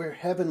earth. We're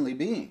heavenly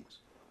beings.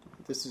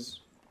 This is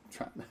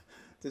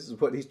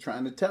what he's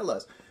trying to tell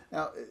us.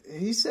 Now,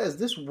 he says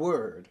this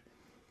word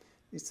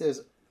which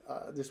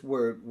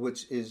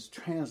is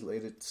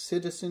translated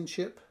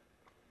citizenship.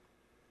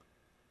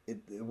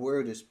 The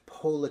word is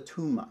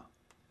politeuma.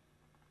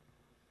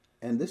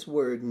 And this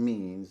word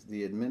means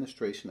the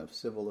administration of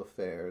civil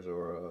affairs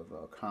or of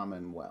a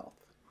commonwealth,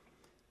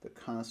 the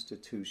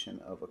constitution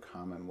of a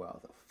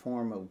commonwealth, a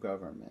form of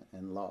government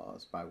and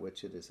laws by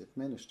which it is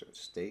administered.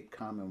 State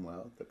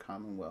commonwealth, the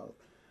commonwealth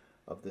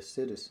of the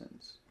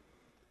citizens,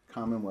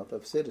 commonwealth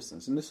of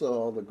citizens. And this is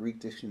all the Greek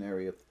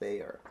dictionary of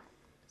Thayer.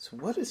 So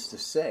what is to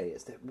say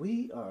is that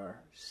we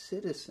are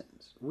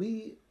citizens.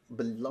 We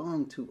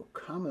belong to a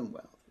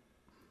commonwealth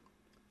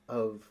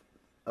of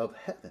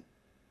heaven,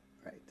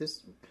 right?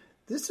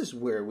 This is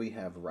where we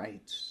have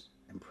rights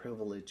and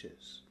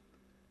privileges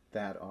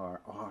that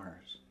are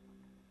ours.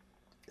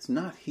 It's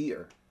not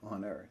here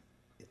on earth.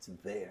 It's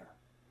there.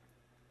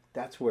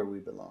 That's where we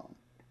belong.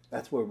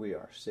 That's where we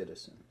are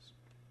citizens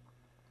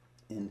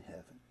in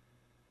heaven.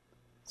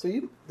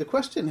 So the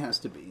question has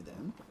to be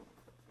then,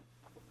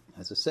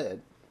 as I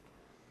said,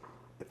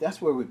 if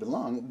that's where we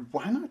belong,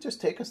 why not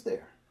just take us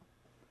there?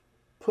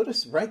 Put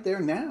us right there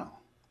now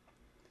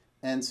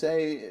and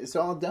say it's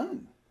all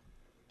done.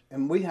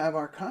 And we have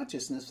our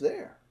consciousness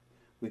there.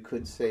 We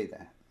could say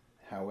that.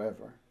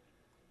 However,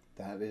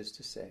 that is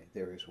to say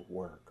there is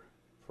work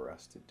for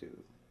us to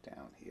do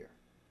down here.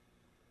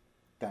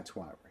 That's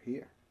why we're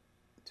here.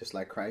 Just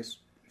like Christ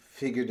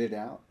figured it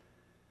out.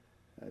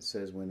 It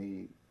says when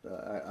he,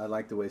 I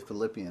like the way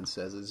Philippians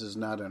says, this is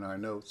not in our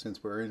notes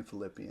since we're in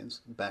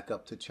Philippians, back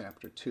up to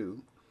chapter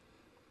 2.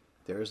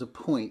 There's a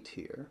point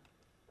here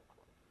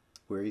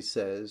where he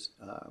says,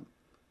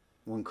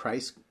 when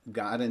Christ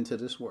got into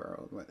this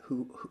world,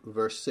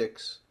 verse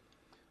 6,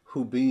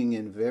 who being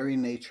in very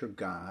nature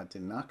God,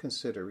 did not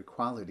consider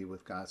equality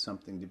with God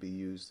something to be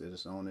used at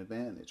his own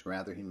advantage.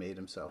 Rather, he made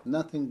himself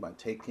nothing by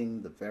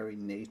taking the very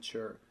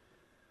nature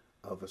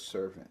of a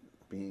servant,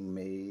 being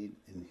made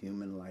in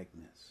human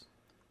likeness.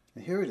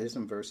 And here it is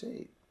in verse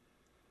 8.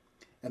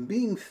 And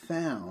being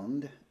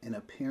found in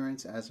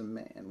appearance as a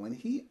man, when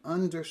he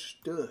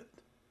understood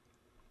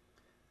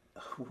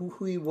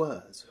who he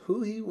was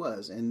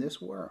in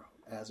this world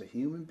as a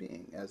human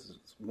being, as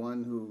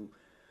one who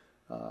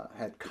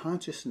had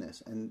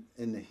consciousness and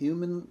in the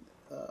human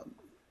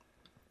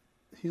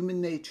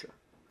nature.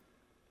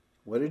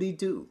 What did he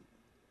do?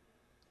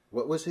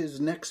 What was his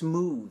next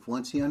move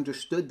once he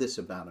understood this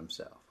about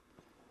himself?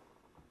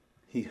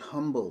 He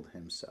humbled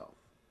himself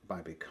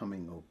by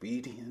becoming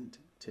obedient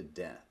to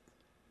death,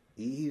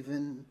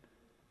 even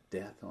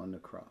death on the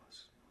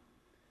cross.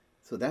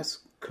 So that's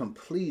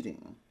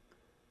completing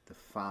the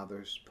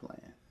Father's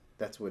plan.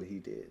 That's what he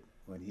did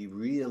when he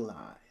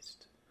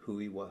realized who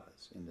he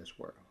was in this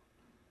world.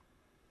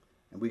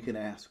 And we can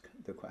ask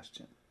the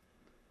question,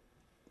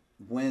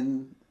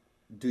 when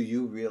do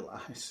you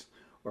realize,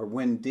 or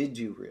when did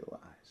you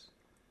realize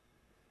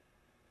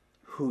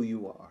who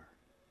you are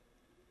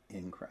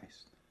in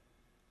Christ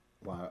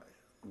while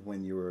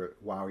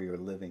you're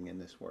living in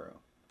this world?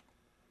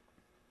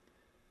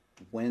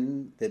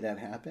 When did that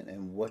happen,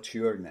 and what's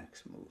your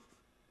next move?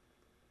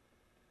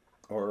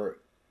 Or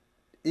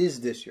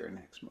is this your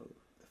next move?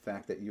 The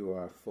fact that you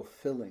are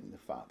fulfilling the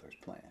Father's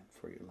plan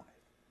for your life.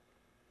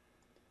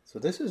 So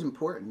this is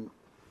important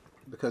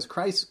because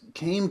Christ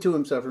came to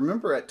himself.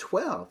 Remember, at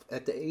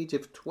the age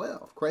of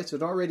 12, Christ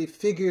had already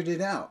figured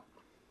it out.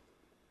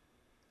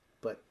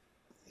 But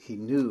he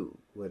knew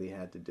what he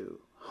had to do.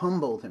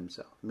 Humbled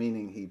himself,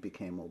 meaning he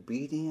became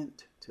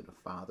obedient to the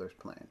Father's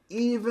plan,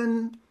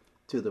 even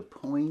to the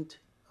point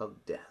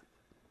of death.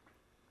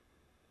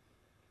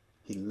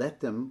 He let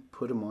them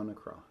put him on a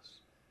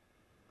cross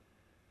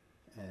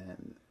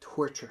and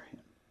torture him.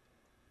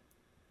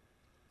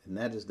 And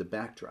that is the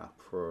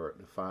backdrop for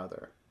the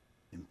Father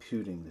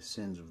imputing the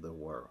sins of the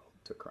world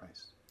to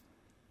Christ.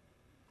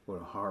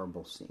 What a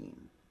horrible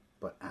scene.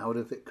 But out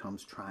of it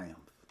comes triumph,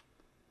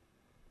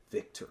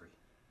 victory,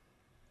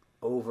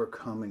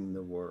 overcoming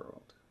the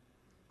world.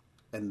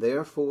 And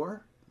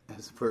therefore,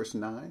 as verse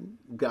 9,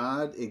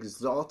 God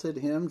exalted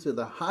him to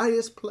the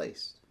highest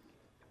place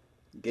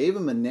Gave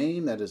him a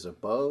name that is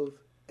above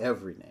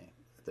every name.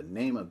 At the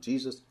name of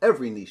Jesus,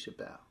 every knee shall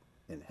bow,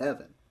 in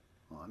heaven,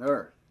 on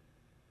earth,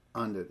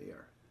 under the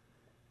earth.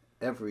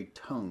 Every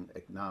tongue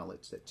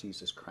acknowledge that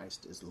Jesus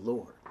Christ is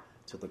Lord,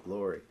 to the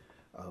glory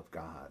of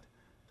God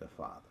the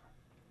Father.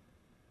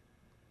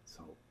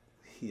 So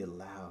he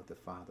allowed the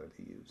Father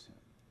to use him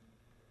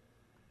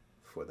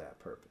for that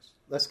purpose.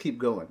 Let's keep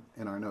going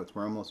in our notes.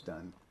 We're almost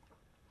done.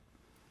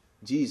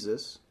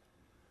 Jesus,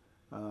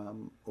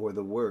 or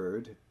the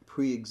Word,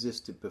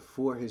 pre-existed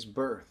before his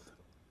birth,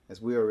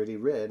 as we already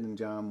read in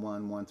John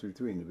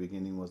 1:1-3. In the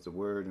beginning was the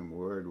Word, and the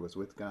Word was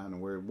with God, and the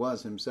Word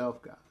was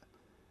himself God.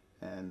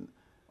 And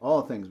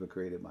all things were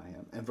created by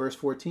him. And verse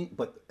 14,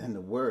 and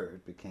the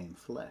Word became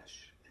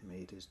flesh and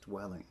made his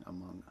dwelling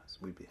among us.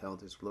 We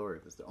beheld his glory.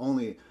 It was the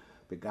only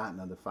begotten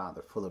of the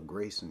Father, full of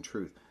grace and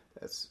truth.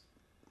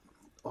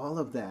 All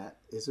of that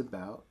is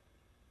about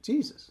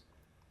Jesus,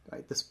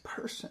 right? This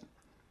person.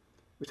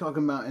 We're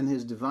talking about in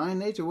his divine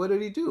nature. What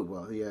did he do?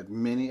 Well, he had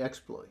many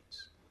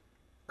exploits.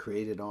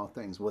 Created all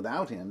things.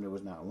 Without him, there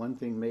was not one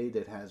thing made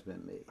that has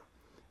been made.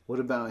 What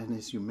about in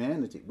his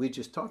humanity? We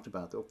just talked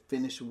about the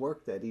finished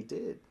work that he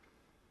did.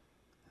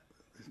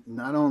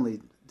 Not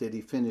only did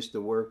he finish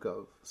the work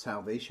of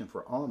salvation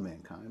for all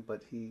mankind,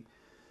 but he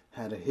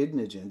had a hidden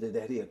agenda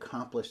that he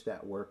accomplished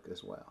that work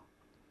as well.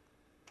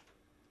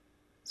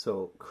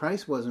 So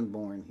Christ wasn't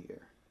born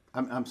here.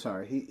 I'm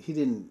sorry, he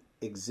didn't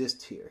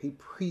exist here. He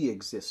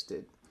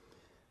pre-existed,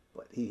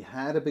 but he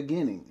had a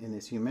beginning in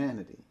his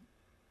humanity,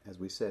 as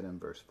we said in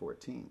verse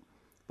 14.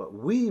 But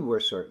we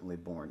were certainly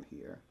born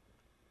here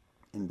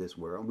in this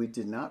world. We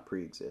did not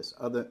pre-exist.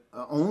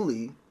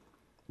 Only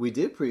we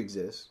did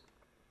pre-exist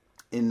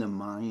in the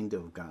mind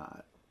of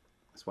God.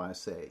 That's why I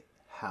say,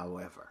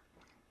 however.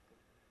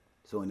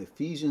 So in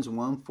Ephesians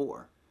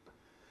 1:4,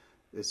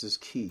 this is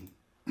key.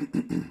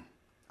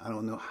 I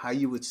don't know how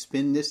you would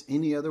spin this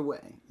any other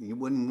way. You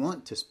wouldn't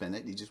want to spin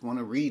it. You just want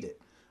to read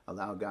it.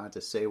 Allow God to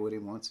say what he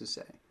wants to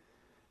say. It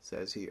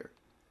says here,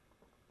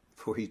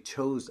 for he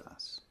chose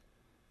us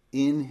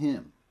in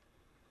him.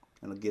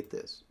 And I'll get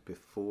this,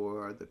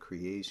 before the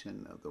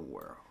creation of the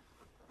world.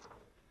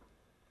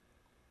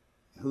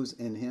 Who's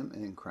in him?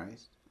 In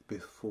Christ.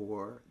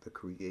 Before the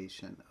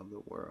creation of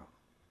the world.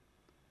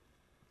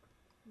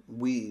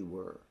 We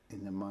were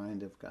in the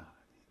mind of God.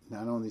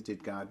 Not only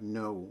did God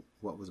know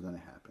what was going to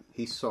happen,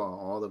 he saw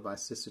all the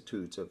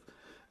vicissitudes of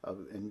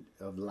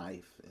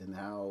life and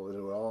how it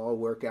would all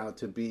work out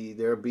to be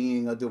there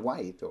being a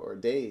Dwight or a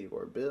Dave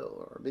or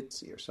Bill or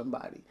Mitzi or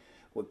somebody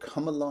would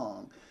come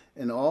along,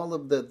 and all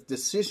of the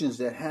decisions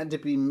that had to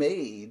be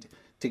made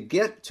to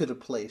get to the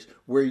place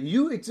where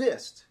you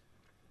exist.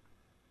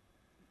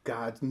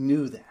 God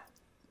knew that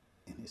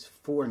in his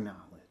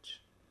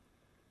foreknowledge,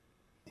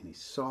 and he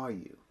saw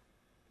you,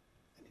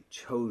 and he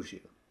chose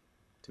you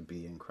to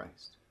be in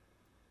Christ.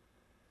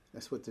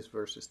 That's what this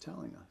verse is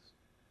telling us.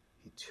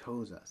 He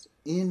chose us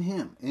in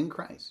him, in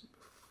Christ,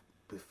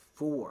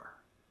 before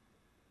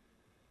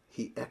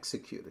he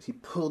executed. He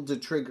pulled the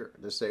trigger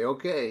to say,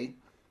 okay,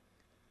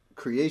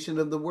 creation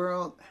of the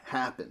world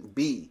happened.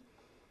 He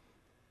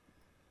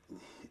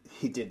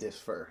did this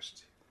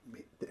first.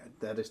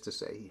 That is to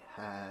say, he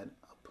had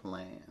a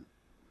plan,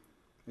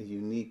 a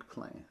unique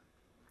plan.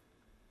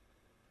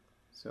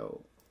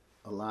 So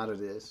a lot of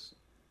this,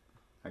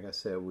 like I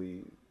said,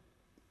 we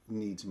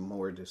needs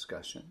more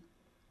discussion.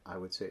 I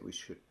would say we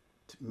should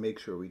make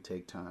sure we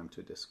take time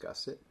to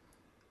discuss it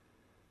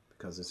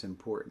because it's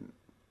important.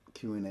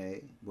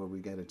 Q&A, where we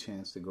get a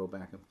chance to go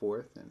back and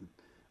forth and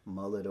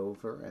mull it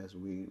over as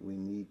we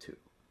need to.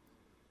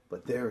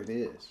 But there it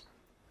is.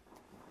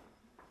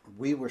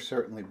 We were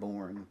certainly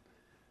born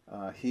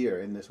here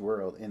in this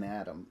world in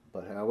Adam,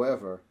 but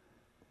however,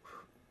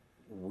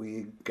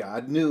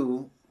 God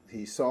knew,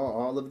 he saw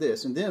all of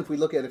this. And then if we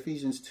look at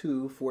Ephesians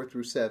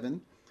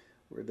 2:4-7,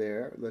 we're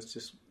there. Let's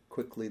just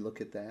quickly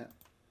look at that.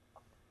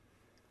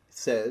 It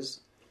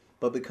says,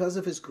 but because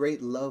of his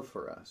great love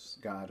for us,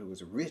 God, who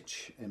is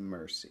rich in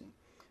mercy,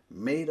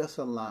 made us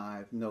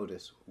alive,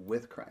 notice,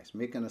 with Christ.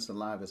 Making us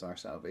alive is our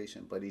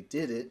salvation. But he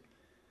did it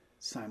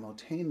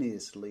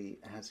simultaneously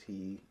as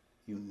he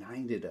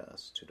united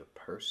us to the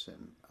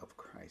person of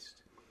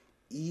Christ.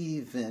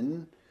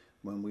 Even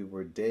when we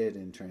were dead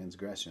in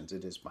transgressions,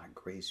 it is by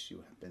grace you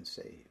have been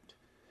saved.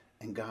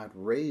 And God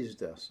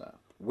raised us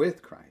up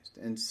with Christ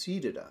and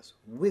seated us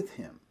with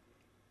him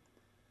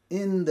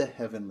in the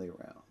heavenly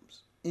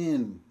realms,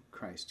 in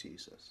Christ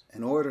Jesus,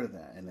 in order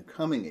that in the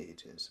coming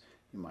ages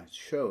you might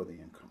show the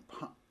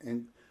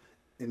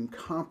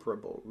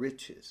incomparable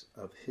riches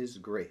of his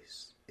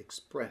grace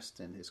expressed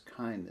in his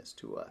kindness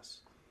to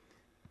us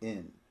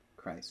in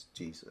Christ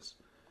Jesus.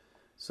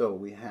 So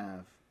we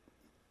have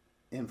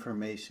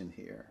information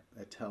here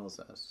that tells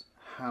us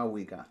how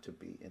we got to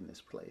be in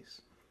this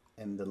place,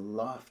 and the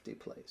lofty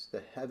place,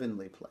 the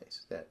heavenly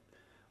place that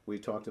we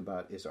talked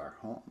about is our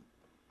home.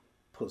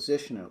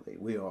 Positionally,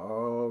 we are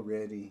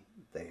already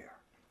there.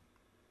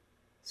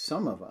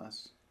 Some of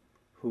us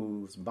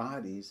whose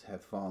bodies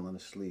have fallen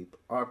asleep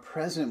are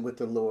present with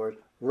the Lord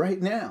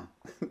right now.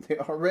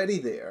 They're already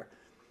there.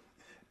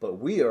 But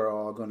we are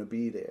all going to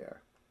be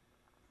there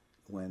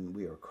when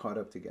we are caught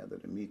up together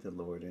to meet the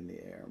Lord in the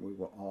air. We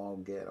will all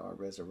get our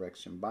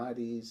resurrection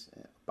bodies,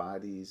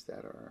 bodies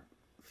that are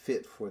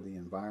fit for the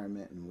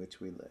environment in which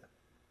we live.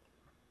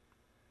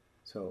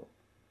 So,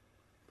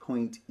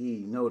 point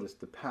E, notice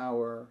the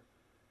power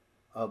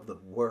of the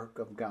work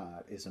of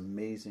God is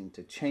amazing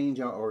to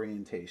change our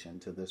orientation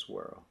to this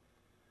world.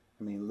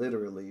 I mean,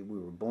 literally, we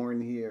were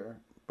born here,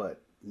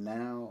 but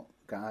now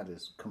God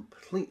has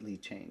completely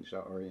changed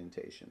our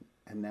orientation.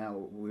 And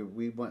now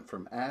we went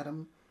from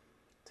Adam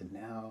to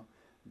now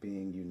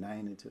being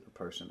united to the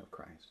person of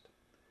Christ.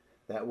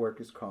 That work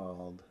is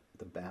called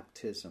the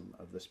baptism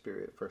of the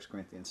Spirit. 1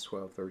 Corinthians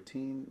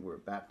 12:13. We're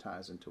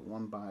baptized into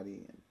one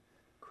body in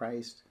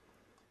Christ,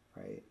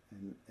 right?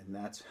 And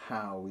that's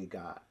how we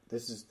got.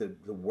 This is the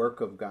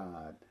work of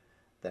God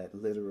that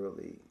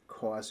literally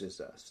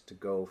causes us to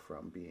go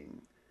from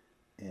being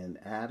in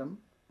Adam,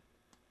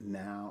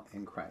 now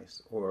in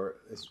Christ. Or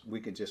we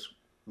could just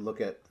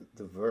look at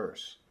the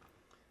verse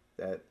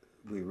that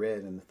we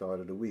read in the thought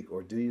of the week.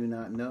 Or do you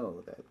not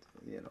know that,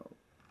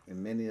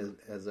 and many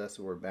as us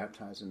who were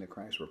baptized into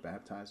Christ were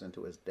baptized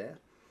into his death?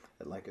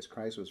 That like as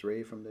Christ was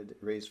raised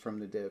from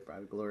the dead by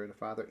the glory of the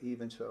Father,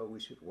 even so we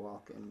should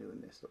walk in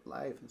newness of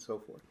life, and so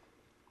forth.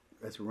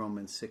 That's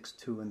Romans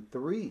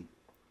 6:2-3.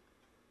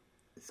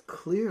 It's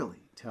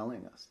clearly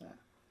telling us that.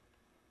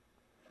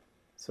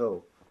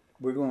 So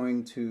we're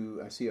going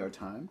to, I see our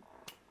time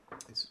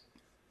is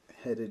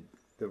headed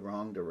the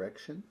wrong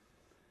direction.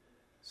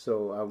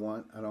 So I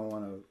don't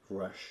want to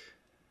rush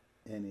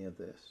any of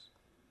this.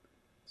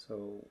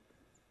 So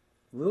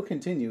we'll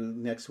continue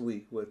next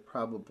week with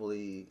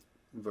probably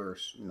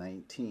verse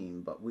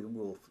 19, but we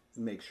will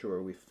make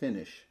sure we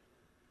finish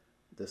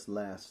this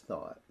last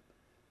thought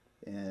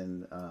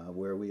and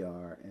where we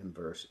are in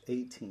verse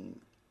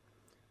 18.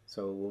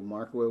 So we'll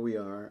mark where we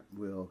are.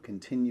 We'll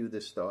continue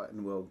this thought,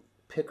 and we'll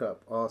pick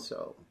up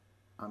also,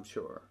 I'm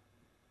sure,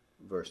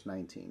 verse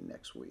 19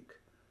 next week.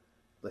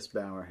 Let's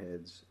bow our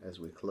heads as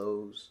we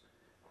close.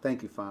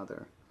 Thank you,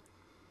 Father.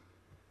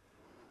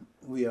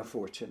 We are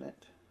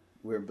fortunate.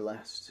 We're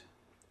blessed.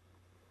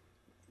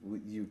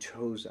 You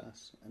chose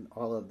us, and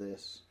all of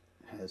this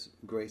has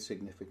great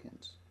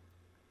significance.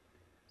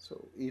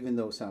 So even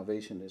though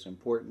salvation is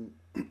important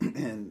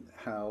and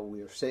how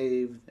we are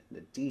saved, and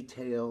the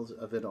details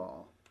of it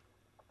all,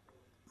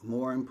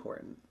 more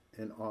important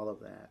in all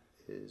of that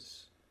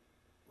is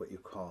what you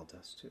called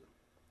us to,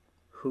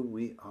 who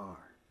we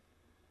are.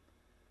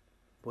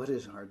 What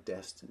is our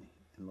destiny?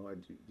 And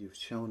Lord, you've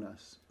shown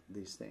us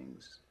these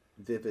things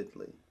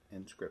vividly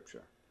in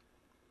Scripture.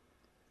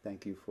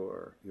 Thank you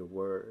for your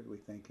word. We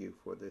thank you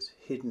for this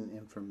hidden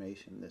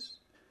information, this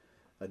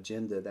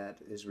agenda that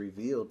is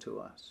revealed to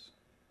us.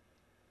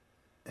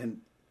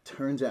 And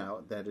turns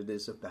out that it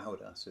is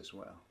about us as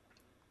well.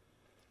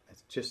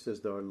 It's just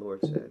as our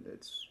Lord said,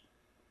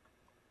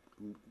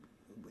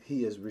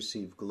 He has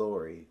received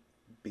glory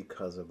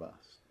because of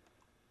us.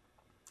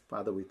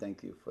 Father, we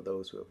thank you for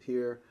those who are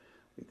here.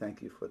 We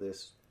thank you for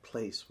this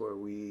place where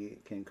we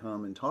can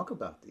come and talk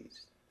about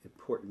these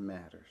important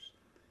matters.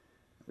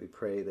 We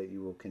pray that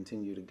you will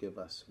continue to give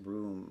us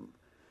room,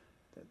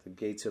 that the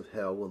gates of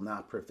hell will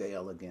not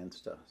prevail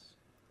against us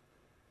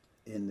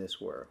in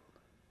this world.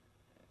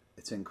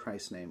 It's in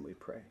Christ's name we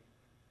pray.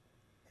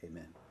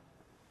 Amen.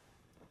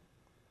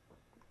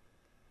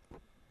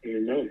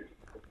 Amen.